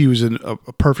Stevie was a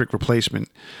perfect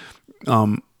replacement.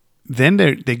 Then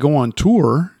they go on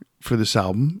tour for this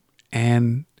album,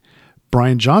 and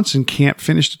Brian Johnson can't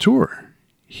finish the tour.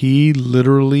 He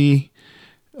literally,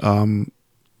 he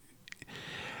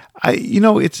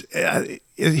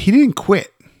didn't quit.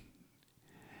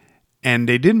 And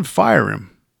they didn't fire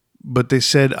him, but they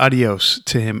said adios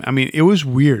to him. I mean, it was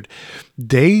weird.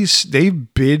 They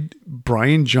bid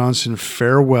Brian Johnson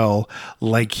farewell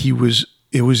like it was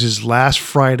his last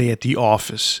Friday at the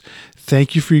office.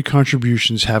 Thank you for your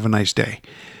contributions. Have a nice day.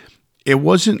 It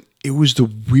was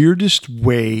the weirdest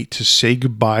way to say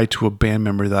goodbye to a band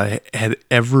member that I had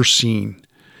ever seen,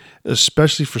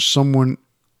 especially for someone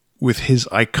with his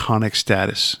iconic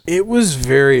status. It was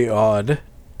very odd.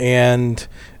 And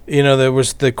there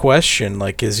was the question,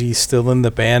 like, is he still in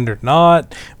the band or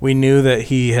not? We knew that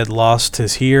he had lost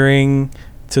his hearing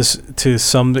to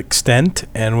some extent,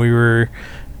 and we were,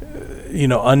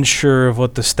 unsure of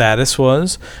what the status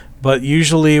was. But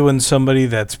usually when somebody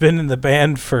that's been in the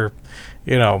band for,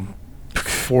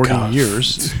 40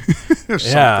 years,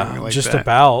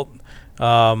 about,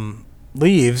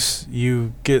 leaves,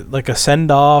 you get like a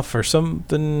send-off or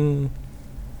something.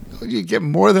 You get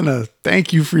more than a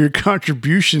thank you for your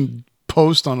contribution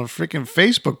post on a freaking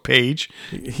Facebook page.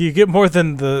 You get more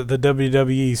than the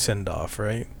WWE send off,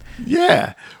 right?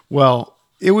 Yeah. Well,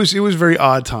 it was a very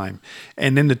odd time.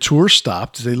 And then the tour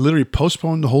stopped. They literally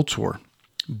postponed the whole tour.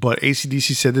 But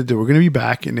AC/DC said that they were going to be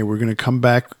back, and they were going to come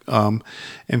back and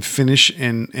finish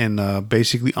and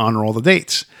basically honor all the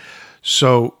dates.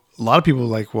 So a lot of people were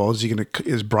like, well,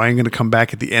 is Brian going to come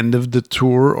back at the end of the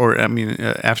tour, or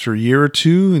after a year or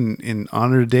two and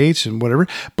honor the dates and whatever?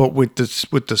 But with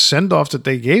the send off that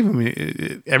they gave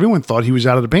him, everyone thought he was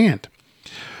out of the band.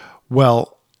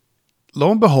 Well, lo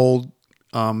and behold,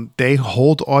 they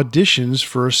hold auditions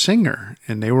for a singer,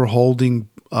 and they were holding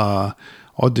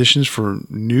auditions for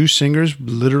new singers,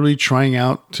 literally trying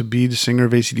out to be the singer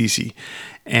of AC/DC.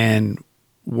 And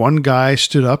one guy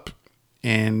stood up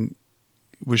and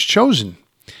was chosen.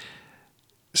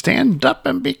 Stand up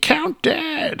and be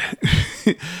counted.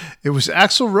 It was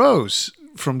Axl Rose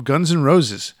from Guns N'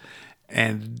 Roses.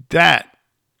 And that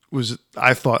was,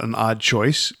 I thought, an odd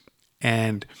choice.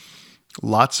 And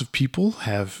lots of people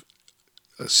have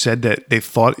said that they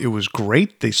thought it was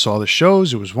great. They saw the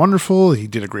shows. It was wonderful. He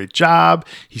did a great job.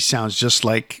 He sounds just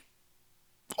like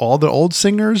all the old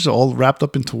singers, all wrapped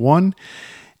up into one.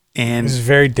 And this is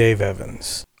very Dave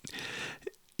Evans.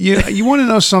 You want to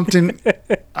know something?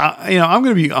 I'm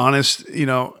going to be honest.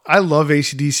 I love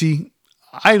AC/DC.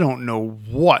 I don't know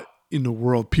what in the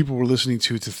world people were listening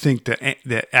to think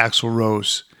that Axl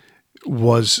Rose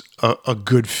was a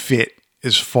good fit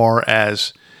as far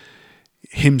as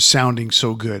him sounding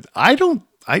so good. I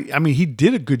mean, he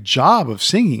did a good job of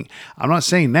singing. I'm not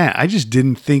saying that. I just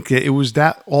didn't think that it was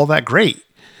all that great.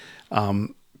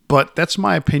 But that's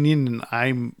my opinion, and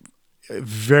I'm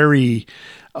very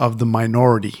of the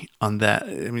minority on that.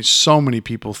 I mean, so many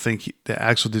people think that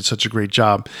Axl did such a great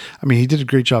job. I mean, he did a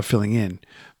great job filling in,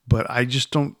 but I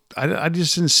just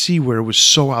didn't see where it was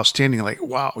so outstanding. Like,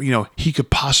 wow, he could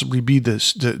possibly be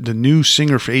the new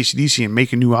singer for AC/DC and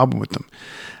make a new album with them.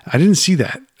 I didn't see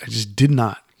that. I just did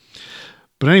not.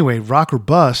 But anyway, rock or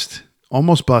bust,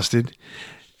 almost busted.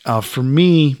 For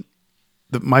me,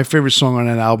 my favorite song on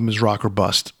that album is Rock or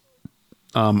Bust.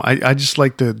 I just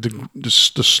like the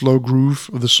slow groove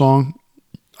of the song.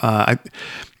 It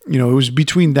was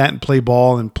between that and Play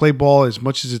Ball. And Play Ball, as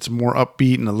much as it's more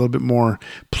upbeat and a little bit more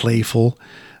playful,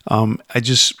 I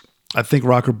think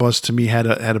Rock or Bust to me had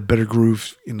a better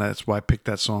groove, and that's why I picked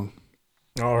that song.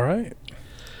 All right.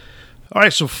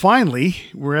 So finally,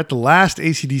 we're at the last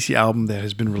AC/DC album that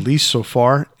has been released so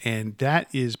far, and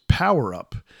that is Power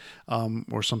Up.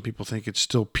 Or some people think it's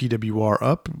still PWR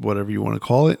Up, whatever you want to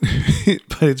call it,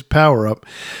 but it's Power Up.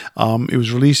 It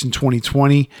was released in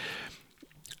 2020.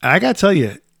 I got to tell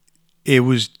you, it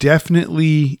was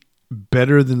definitely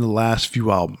better than the last few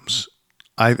albums.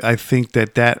 I think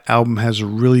that album has a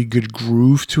really good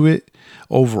groove to it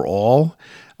overall.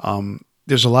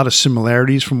 There's a lot of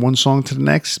similarities from one song to the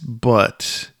next,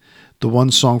 but the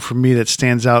one song for me that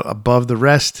stands out above the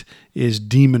rest is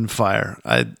Demon Fire.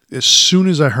 As soon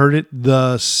as I heard it,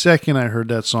 the second I heard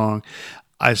that song,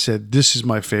 I said, this is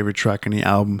my favorite track on the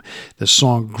album. The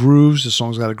song grooves. The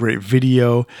song's got a great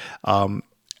video. I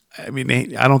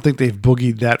mean, I don't think they've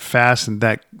boogied that fast and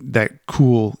that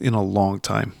cool in a long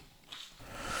time.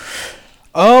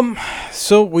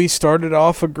 So we started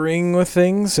off agreeing with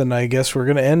things, and I guess we're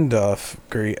gonna end off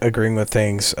agreeing with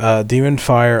things. Demon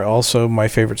Fire, also my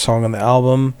favorite song on the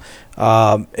album.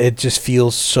 It just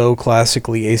feels so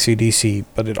classically AC/DC,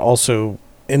 but it also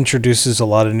introduces a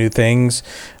lot of new things.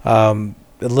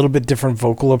 A little bit different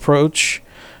vocal approach,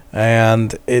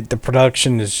 and the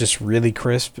production is just really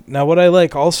crisp. Now, what I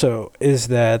like also is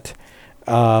that,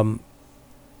 they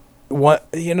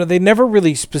never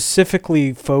really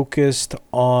specifically focused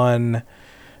on,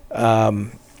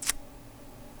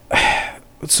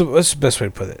 what's the best way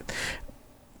to put it?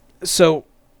 So,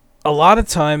 a lot of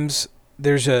times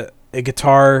there's a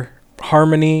guitar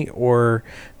harmony, or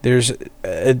there's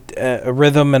a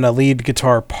rhythm and a lead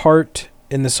guitar part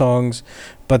in the songs,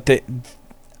 but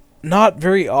not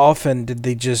very often did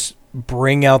they just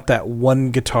bring out that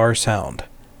one guitar sound.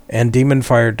 And Demon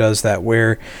Fire does that,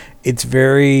 where it's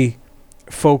very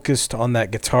focused on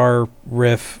that guitar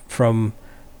riff from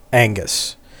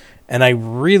Angus. And I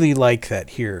really like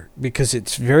that here, because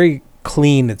it's very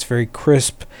clean, it's very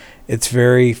crisp, it's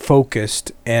very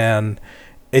focused, and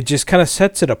it just kind of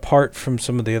sets it apart from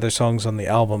some of the other songs on the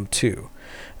album too.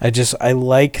 I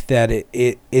like that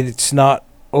it's not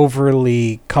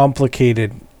overly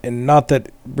complicated, and not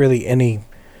that really any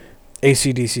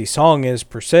AC/DC song is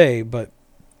per se, but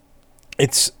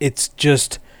it's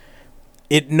just,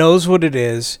 it knows what it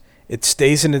is, it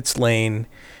stays in its lane,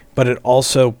 but it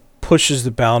also pushes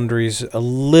the boundaries a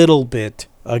little bit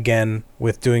again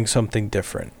with doing something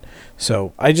different.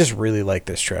 So I just really like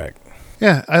this track.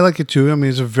 Yeah, I like it too. I mean,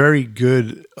 it's a very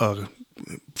good,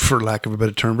 for lack of a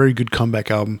better term, very good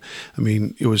comeback album. I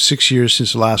mean, it was 6 years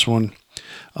since the last one.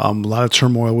 A lot of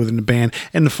turmoil within the band.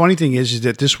 And the funny thing is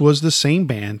that this was the same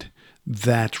band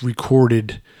that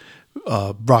recorded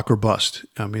Rock or Bust.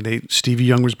 I mean, Stevie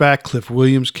Young was back. Cliff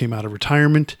Williams came out of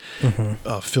retirement.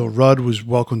 Mm-hmm. Phil Rudd was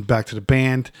welcomed back to the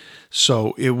band.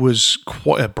 So it was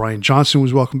quite, Brian Johnson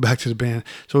was welcomed back to the band.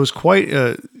 So it was quite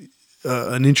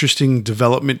an interesting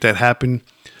development that happened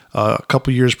a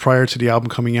couple years prior to the album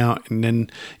coming out. And then,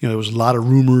 there was a lot of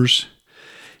rumors,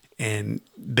 and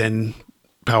then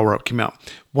Power Up came out.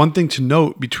 One thing to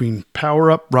note, between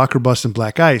Power Up, Rock or Bust, and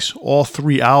Black Ice, all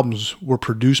three albums were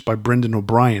produced by Brendan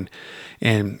O'Brien,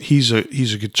 and he's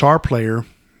a guitar player,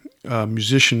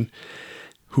 musician,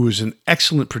 who is an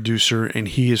excellent producer, and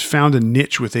he has found a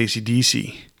niche with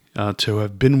AC/DC to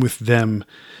have been with them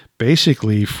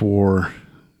basically for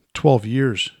 12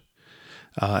 years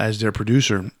as their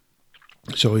producer.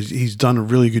 So he's done a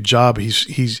really good job.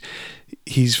 He's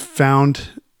found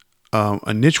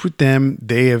a niche with them.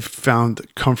 They have found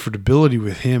comfortability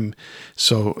with him.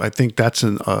 So I think that's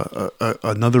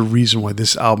another reason why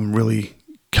this album really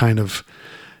kind of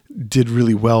did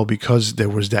really well, because there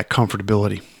was that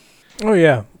comfortability. Oh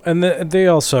yeah, and they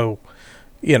also,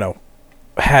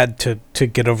 had to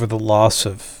get over the loss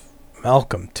of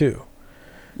Malcolm too.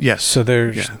 Yes. So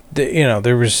there's,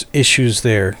 there was issues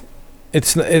there.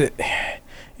 It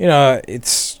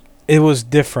was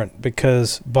different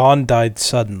because Bon died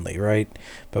suddenly, right?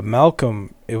 But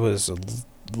Malcolm, it was a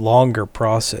longer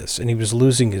process, and he was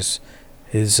losing his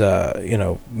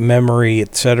memory,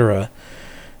 etc.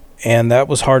 And that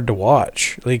was hard to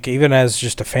watch. Like, even as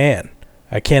just a fan,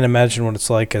 I can't imagine what it's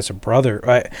like as a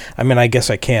brother. I mean, I guess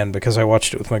I can, because I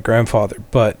watched it with my grandfather.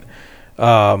 But,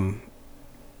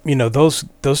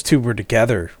 those two were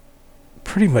together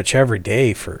pretty much every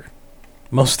day for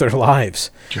most of their lives.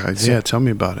 Yeah, tell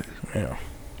me about it. Yeah.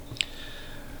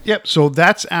 Yep, so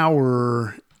that's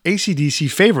our AC/DC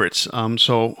favorites.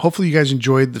 So hopefully you guys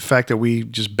enjoyed the fact that we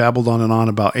just babbled on and on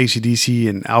about AC/DC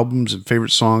and albums and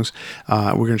favorite songs.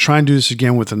 We're going to try and do this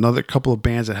again with another couple of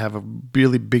bands that have a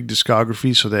really big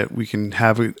discography, so that we can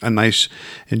have a nice,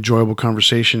 enjoyable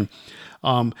conversation.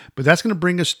 But that's going to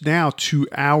bring us now to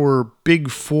our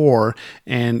Big Four.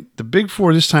 And the Big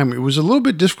Four this time, it was a little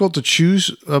bit difficult to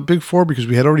choose a Big Four, because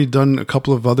we had already done a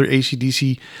couple of other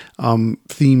AC/DC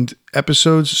themed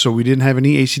episodes. So we didn't have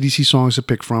any AC/DC songs to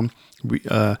pick from. We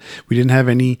didn't have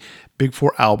any Big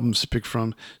Four albums to pick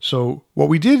from. So what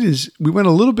we did is we went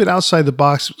a little bit outside the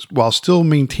box while still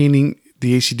maintaining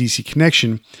the AC/DC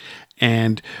connection.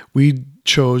 And we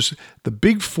chose the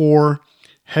Big Four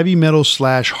heavy metal /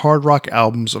 hard rock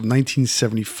albums of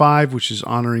 1975, which is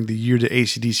honoring the year that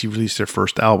AC/DC released their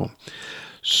first album.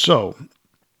 So,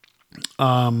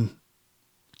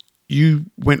 you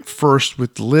went first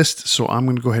with the list, so I'm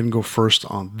going to go ahead and go first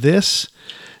on this.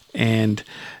 And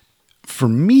for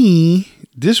me,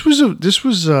 this was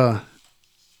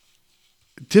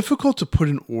difficult to put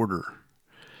in order,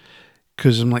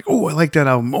 because I'm like, oh, I like that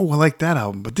album. Oh, I like that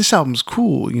album. But this album's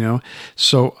cool, you know?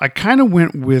 So I kind of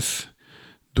went with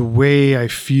the way I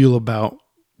feel about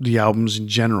the albums in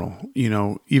general, you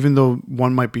know, even though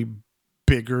one might be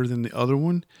bigger than the other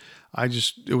one.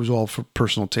 It was all for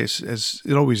personal taste, as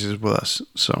it always is with us.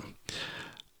 So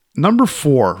number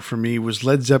 4 for me was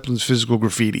Led Zeppelin's Physical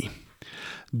Graffiti.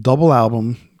 Double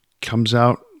album, comes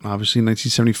out obviously in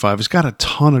 1975. It's got a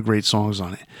ton of great songs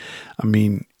on it. I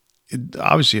mean,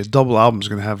 obviously a double album is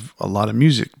going to have a lot of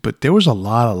music, but there was a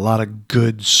lot of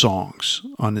good songs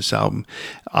on this album,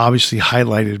 obviously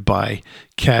highlighted by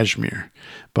Kashmir.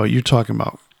 But you're talking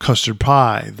about Custard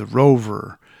Pie, The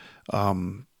Rover,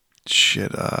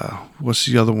 what's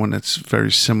the other one that's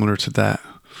very similar to that?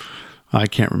 I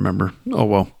can't remember. Oh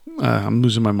well, I'm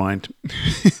losing my mind.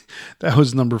 That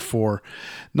was number 4.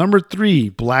 Number 3,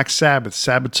 Black Sabbath,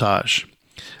 Sabotage.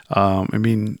 I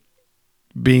mean,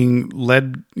 being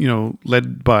led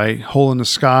by Hole in the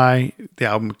Sky, the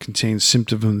album contains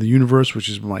Symptom of the Universe, which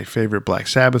is my favorite Black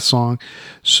Sabbath song.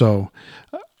 So,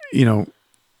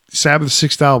 Sabbath's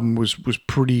 6th album was a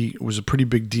pretty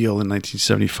big deal in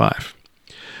 1975.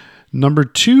 Number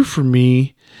 2 for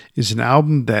me is an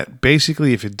album that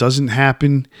basically, if it doesn't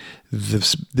happen,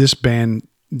 this band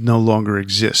no longer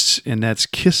exists, and that's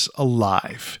Kiss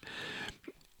Alive.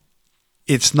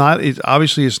 It's not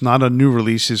a new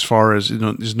release, as far as,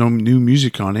 there's no new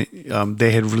music on it.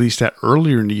 They had released that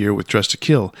earlier in the year with Dress to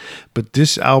Kill, but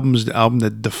this album is the album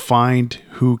that defined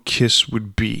who Kiss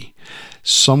would be.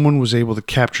 Someone was able to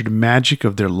capture the magic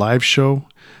of their live show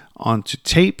onto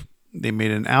tape. They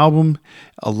made an album,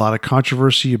 a lot of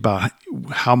controversy about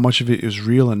how much of it is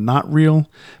real and not real.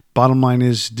 Bottom line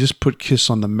is, this put Kiss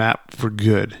on the map for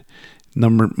good.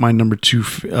 My number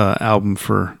 2 album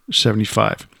for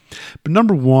 75. But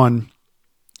number 1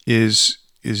 is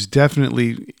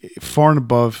definitely far and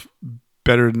above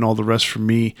better than all the rest for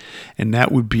me, and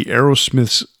that would be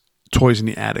Aerosmith's Toys in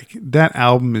the Attic. That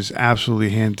album is absolutely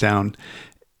hands down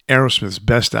Aerosmith's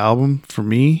best album, for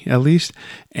me at least,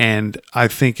 and I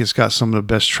think it's got some of the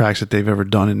best tracks that they've ever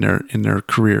done in their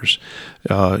careers.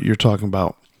 You're talking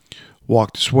about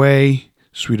Walk This Way,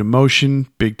 Sweet Emotion,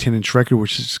 Big 10-inch record,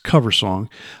 which is a cover song,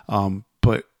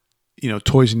 but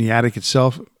Toys in the Attic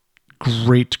itself,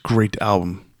 great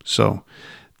album. So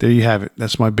there you have it.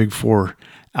 That's my big 4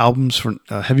 albums for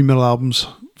heavy metal albums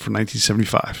for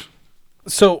 1975.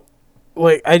 So,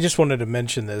 I just wanted to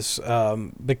mention this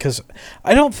because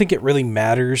I don't think it really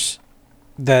matters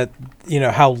that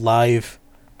how live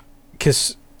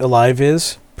Kiss Alive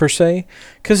is per se,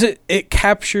 because it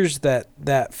captures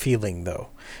that feeling though,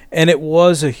 and it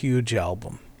was a huge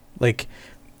album.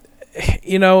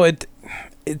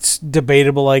 It's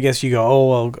debatable, I guess. You go, oh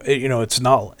well, it's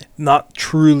not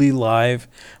truly live.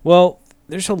 Well,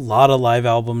 there's a lot of live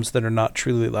albums that are not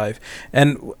truly live,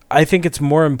 and I think it's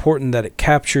more important that it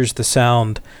captures the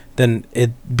sound than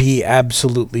it be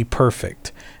absolutely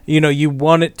perfect. You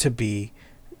want it to be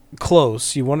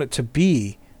close, you want it to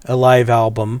be a live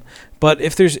album, but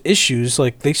if there's issues,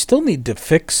 they still need to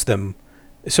fix them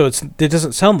so it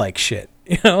doesn't sound like shit.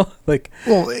 Well,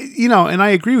 and I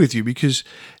agree with you, because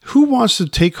who wants to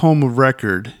take home a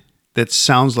record that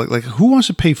sounds like who wants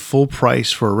to pay full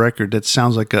price for a record that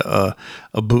sounds like a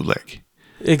bootleg?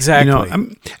 Exactly.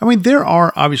 I mean, there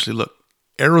are obviously, look,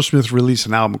 Aerosmith released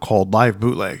an album called Live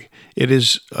Bootleg. It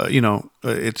is,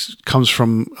 it comes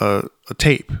from a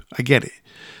tape. I get it.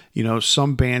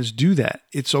 Some bands do that.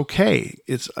 It's okay.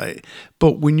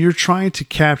 But when you're trying to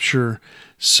capture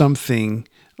something,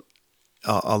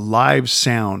 a live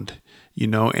sound,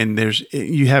 and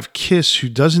you have Kiss, who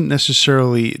doesn't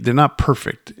necessarily, they're not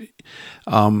perfect.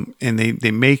 And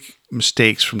they make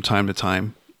mistakes from time to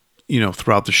time,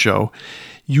 throughout the show.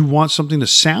 You want something to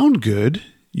sound good.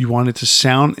 You want it to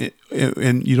sound,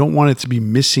 and you don't want it to be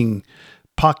missing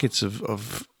pockets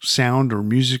of sound or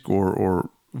music or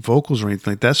vocals or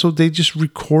anything like that. So they just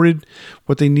recorded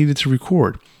what they needed to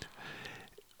record.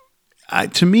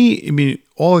 To me,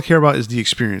 all I care about is the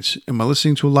experience. Am I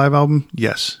listening to a live album?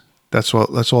 Yes. That's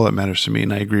all that matters to me,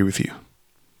 and I agree with you.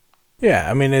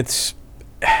 Yeah, it's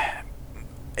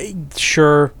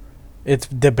sure, it's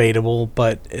debatable,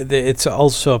 but it's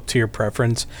also up to your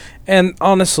preference. And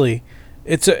honestly,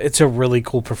 it's a really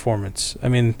cool performance.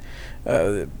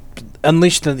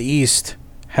 Unleashed in the East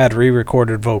had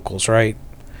re-recorded vocals, right?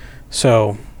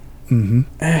 So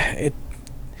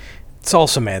it's all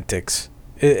semantics.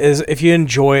 It is, if you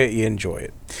enjoy it, you enjoy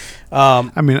it.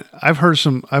 I mean, I've heard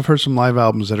some live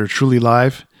albums that are truly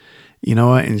live, you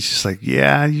know, and it's just like,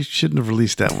 yeah, you shouldn't have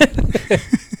released that one.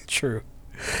 True.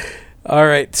 All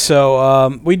right,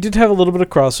 so we did have a little bit of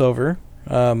crossover.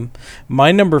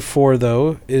 My number 4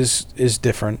 though is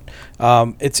different.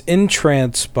 It's In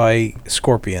Trance by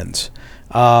Scorpions.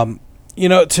 You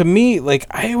know, to me, like,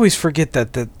 I always forget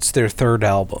that that's their third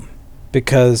album,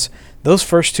 because those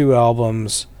first 2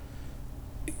 albums,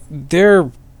 they're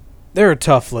a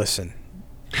tough listen.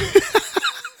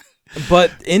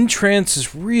 But In Trance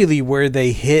is really where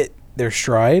they hit their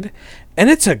stride, and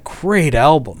it's a great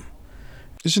album.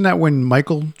 Isn't that when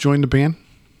Michael joined the band?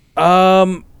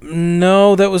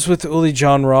 No, that was with Uli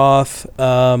John Roth.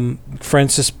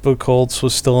 Francis Buchholz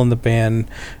was still in the band,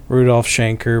 Rudolf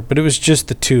Schenker, but it was just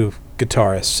the 2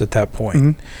 guitarists at that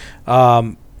point.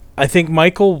 I think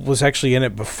Michael was actually in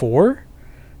it before,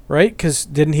 right? Because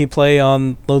didn't he play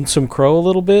on Lonesome Crow a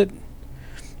little bit?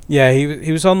 Yeah,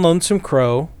 he was on Lonesome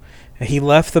Crow. He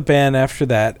left the band after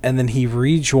that, and then he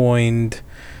rejoined,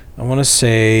 I want to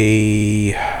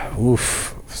say, a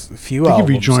few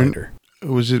albums later.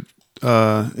 Was it,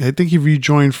 I think he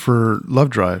rejoined for Love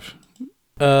Drive.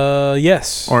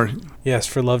 Yes. Yes,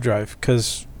 for Love Drive,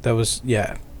 because that was,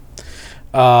 yeah.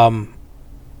 I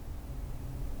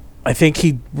think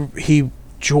he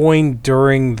joined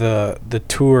during the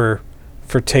tour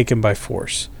for Taken by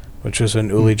Force, which was when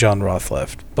Uli John Roth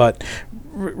left. But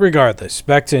regardless,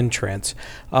 back to In Trance.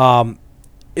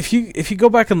 If you go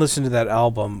back and listen to that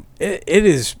album, it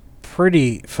is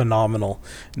pretty phenomenal.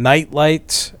 Night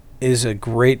Lights is a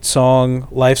great song.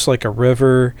 Life's Like a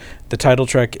River, the title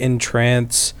track In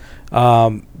Trance.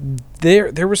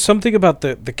 There was something about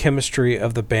the chemistry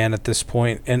of the band at this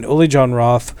point, and Uli John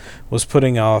Roth was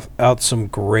putting out some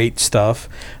great stuff.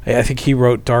 I think he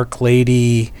wrote Dark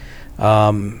Lady,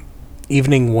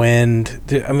 Evening Wind.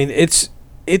 I mean, it's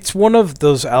one of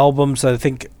those albums that I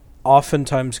think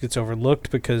oftentimes gets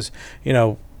overlooked because, you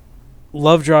know,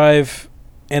 Love Drive,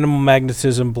 Animal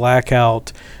Magnetism,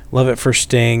 Blackout, Love It for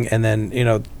Sting, and then, you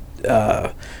know,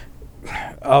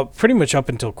 pretty much up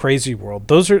until Crazy World.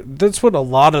 That's what a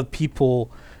lot of people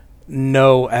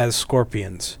know as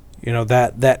Scorpions. You know,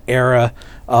 that era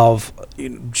of, you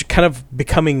know, kind of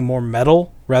becoming more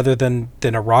metal rather than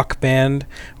a rock band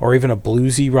or even a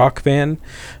bluesy rock band.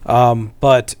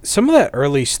 But some of that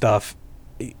early stuff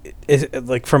is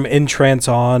like from In Trance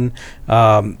on,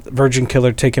 Virgin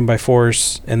Killer, Taken by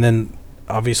Force, and then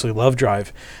obviously Love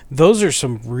Drive. Those are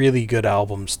some really good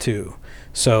albums too.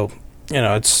 So, you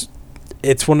know, it's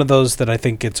one of those that I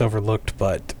think gets overlooked,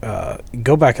 but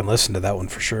go back and listen to that one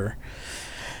for sure.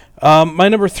 My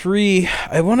number 3,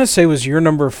 I want to say, was your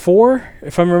number 4,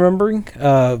 if I'm remembering.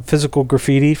 Physical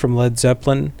Graffiti from Led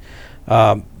Zeppelin.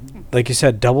 Like you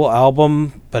said, double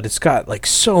album, but it's got like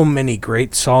so many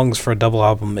great songs for a double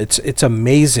album. It's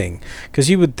amazing, because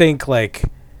you would think like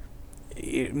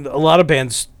a lot of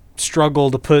bands struggle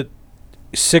to put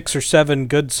 6 or 7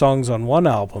 good songs on one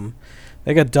album.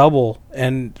 They got double,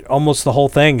 and almost the whole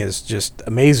thing is just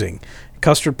amazing.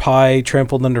 Custard Pie,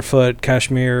 Trampled Underfoot,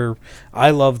 Kashmir.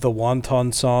 I love the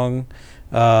Wonton song.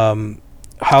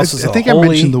 Houses I think of Holy.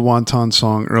 I mentioned the Wonton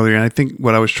song earlier, and I think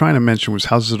what I was trying to mention was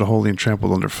Houses of the Holy and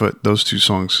Trampled Underfoot. Those 2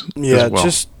 songs Yeah, as well.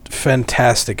 Just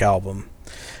fantastic album.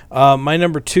 My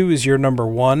number 2 is your number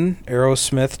 1,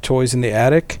 Aerosmith, Toys in the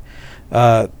Attic.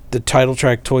 The title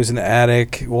track, Toys in the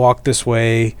Attic, Walk This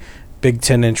Way, big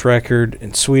 10-inch record,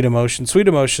 and Sweet Emotion. Sweet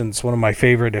Emotion's one of my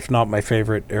favorite, if not my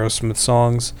favorite, Aerosmith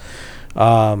songs.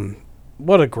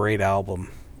 What a great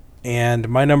album. And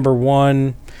my number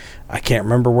 1, I can't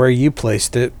remember where you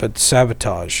placed it, but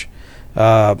Sabotage.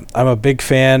 I'm a big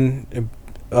fan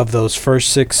of those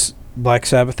first 6 Black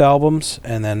Sabbath albums,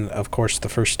 and then, of course, the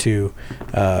first 2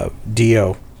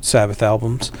 Dio Sabbath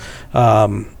albums.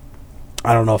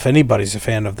 I don't know if anybody's a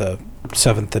fan of the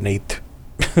 7th and 8th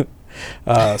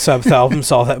Sabbath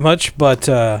albums all that much, but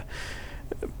yeah,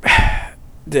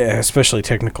 especially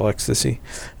Technical Ecstasy.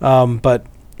 But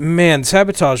man,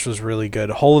 Sabotage was really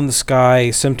good. Hole in the Sky,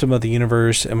 Symptom of the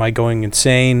Universe, Am I Going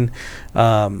Insane?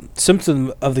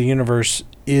 Symptom of the Universe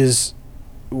is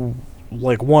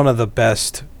like one of the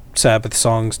best Sabbath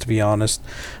songs, to be honest.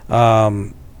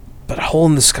 But Hole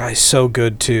in the Sky is so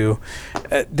good too.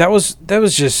 That was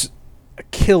just a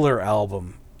killer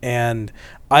album, and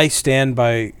I stand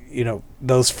by, you know,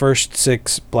 those first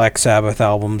 6 Black Sabbath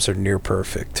albums are near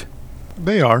perfect.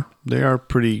 They are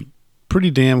pretty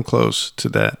damn close to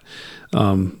that.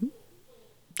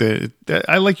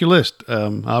 I like your list.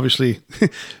 Obviously,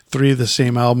 3 of the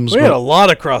same albums. We had a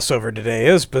lot of crossover today.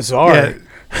 It was bizarre.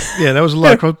 Yeah, that was a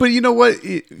lot of crossover. But you know what?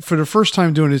 For the first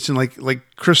time doing this, and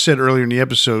like Chris said earlier in the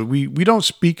episode, we don't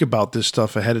speak about this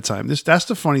stuff ahead of time. That's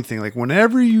the funny thing. Like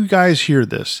whenever you guys hear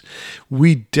this,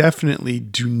 we definitely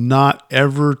do not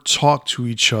ever talk to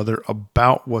each other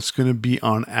about what's going to be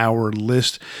on our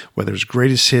list, whether it's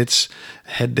greatest hits,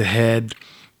 head to head.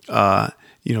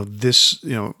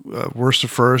 Worst to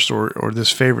first or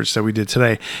this favorites that we did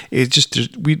today. It's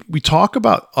just we talk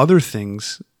about other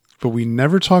things, but we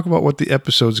never talk about what the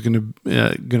episode's going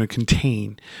to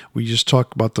contain. We just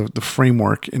talk about the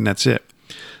framework, and that's it.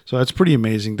 So that's pretty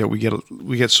amazing that we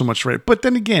get so much right. But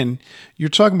then again, you're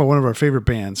talking about one of our favorite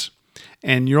bands,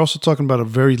 and you're also talking about a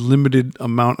very limited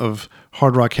amount of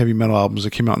hard rock heavy metal albums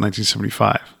that came out in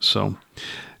 1975. So,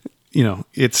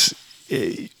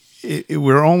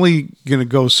 we're only going to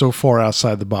go so far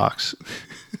outside the box.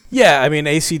 Yeah, I mean,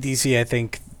 AC/DC, I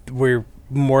think we're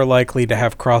more likely to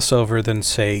have crossover than,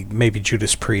 say, maybe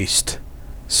Judas Priest.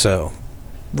 So,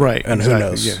 right. And exactly, who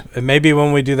knows? Yeah. And maybe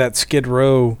when we do that Skid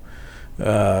Row,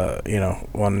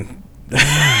 one.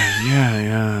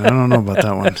 Yeah. I don't know about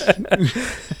that one.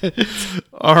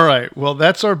 All right. Well,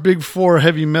 that's our big 4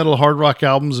 heavy metal hard rock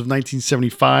albums of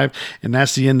 1975. And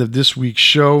that's the end of this week's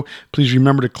show. Please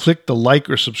remember to click the like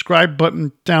or subscribe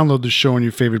button, download the show on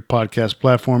your favorite podcast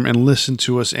platform, and listen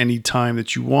to us anytime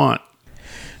that you want.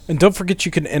 And don't forget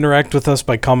you can interact with us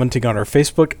by commenting on our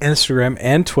Facebook, Instagram,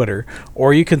 and Twitter,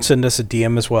 or you can send us a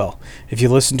DM as well. If you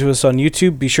listen to us on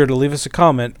YouTube, be sure to leave us a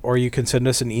comment, or you can send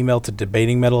us an email to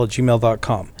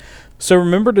debatingmetal@gmail.com. So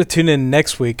remember to tune in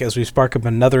next week as we spark up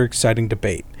another exciting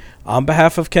debate. On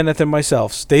behalf of Kenneth and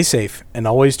myself, stay safe and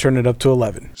always turn it up to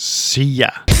 11. See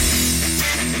ya.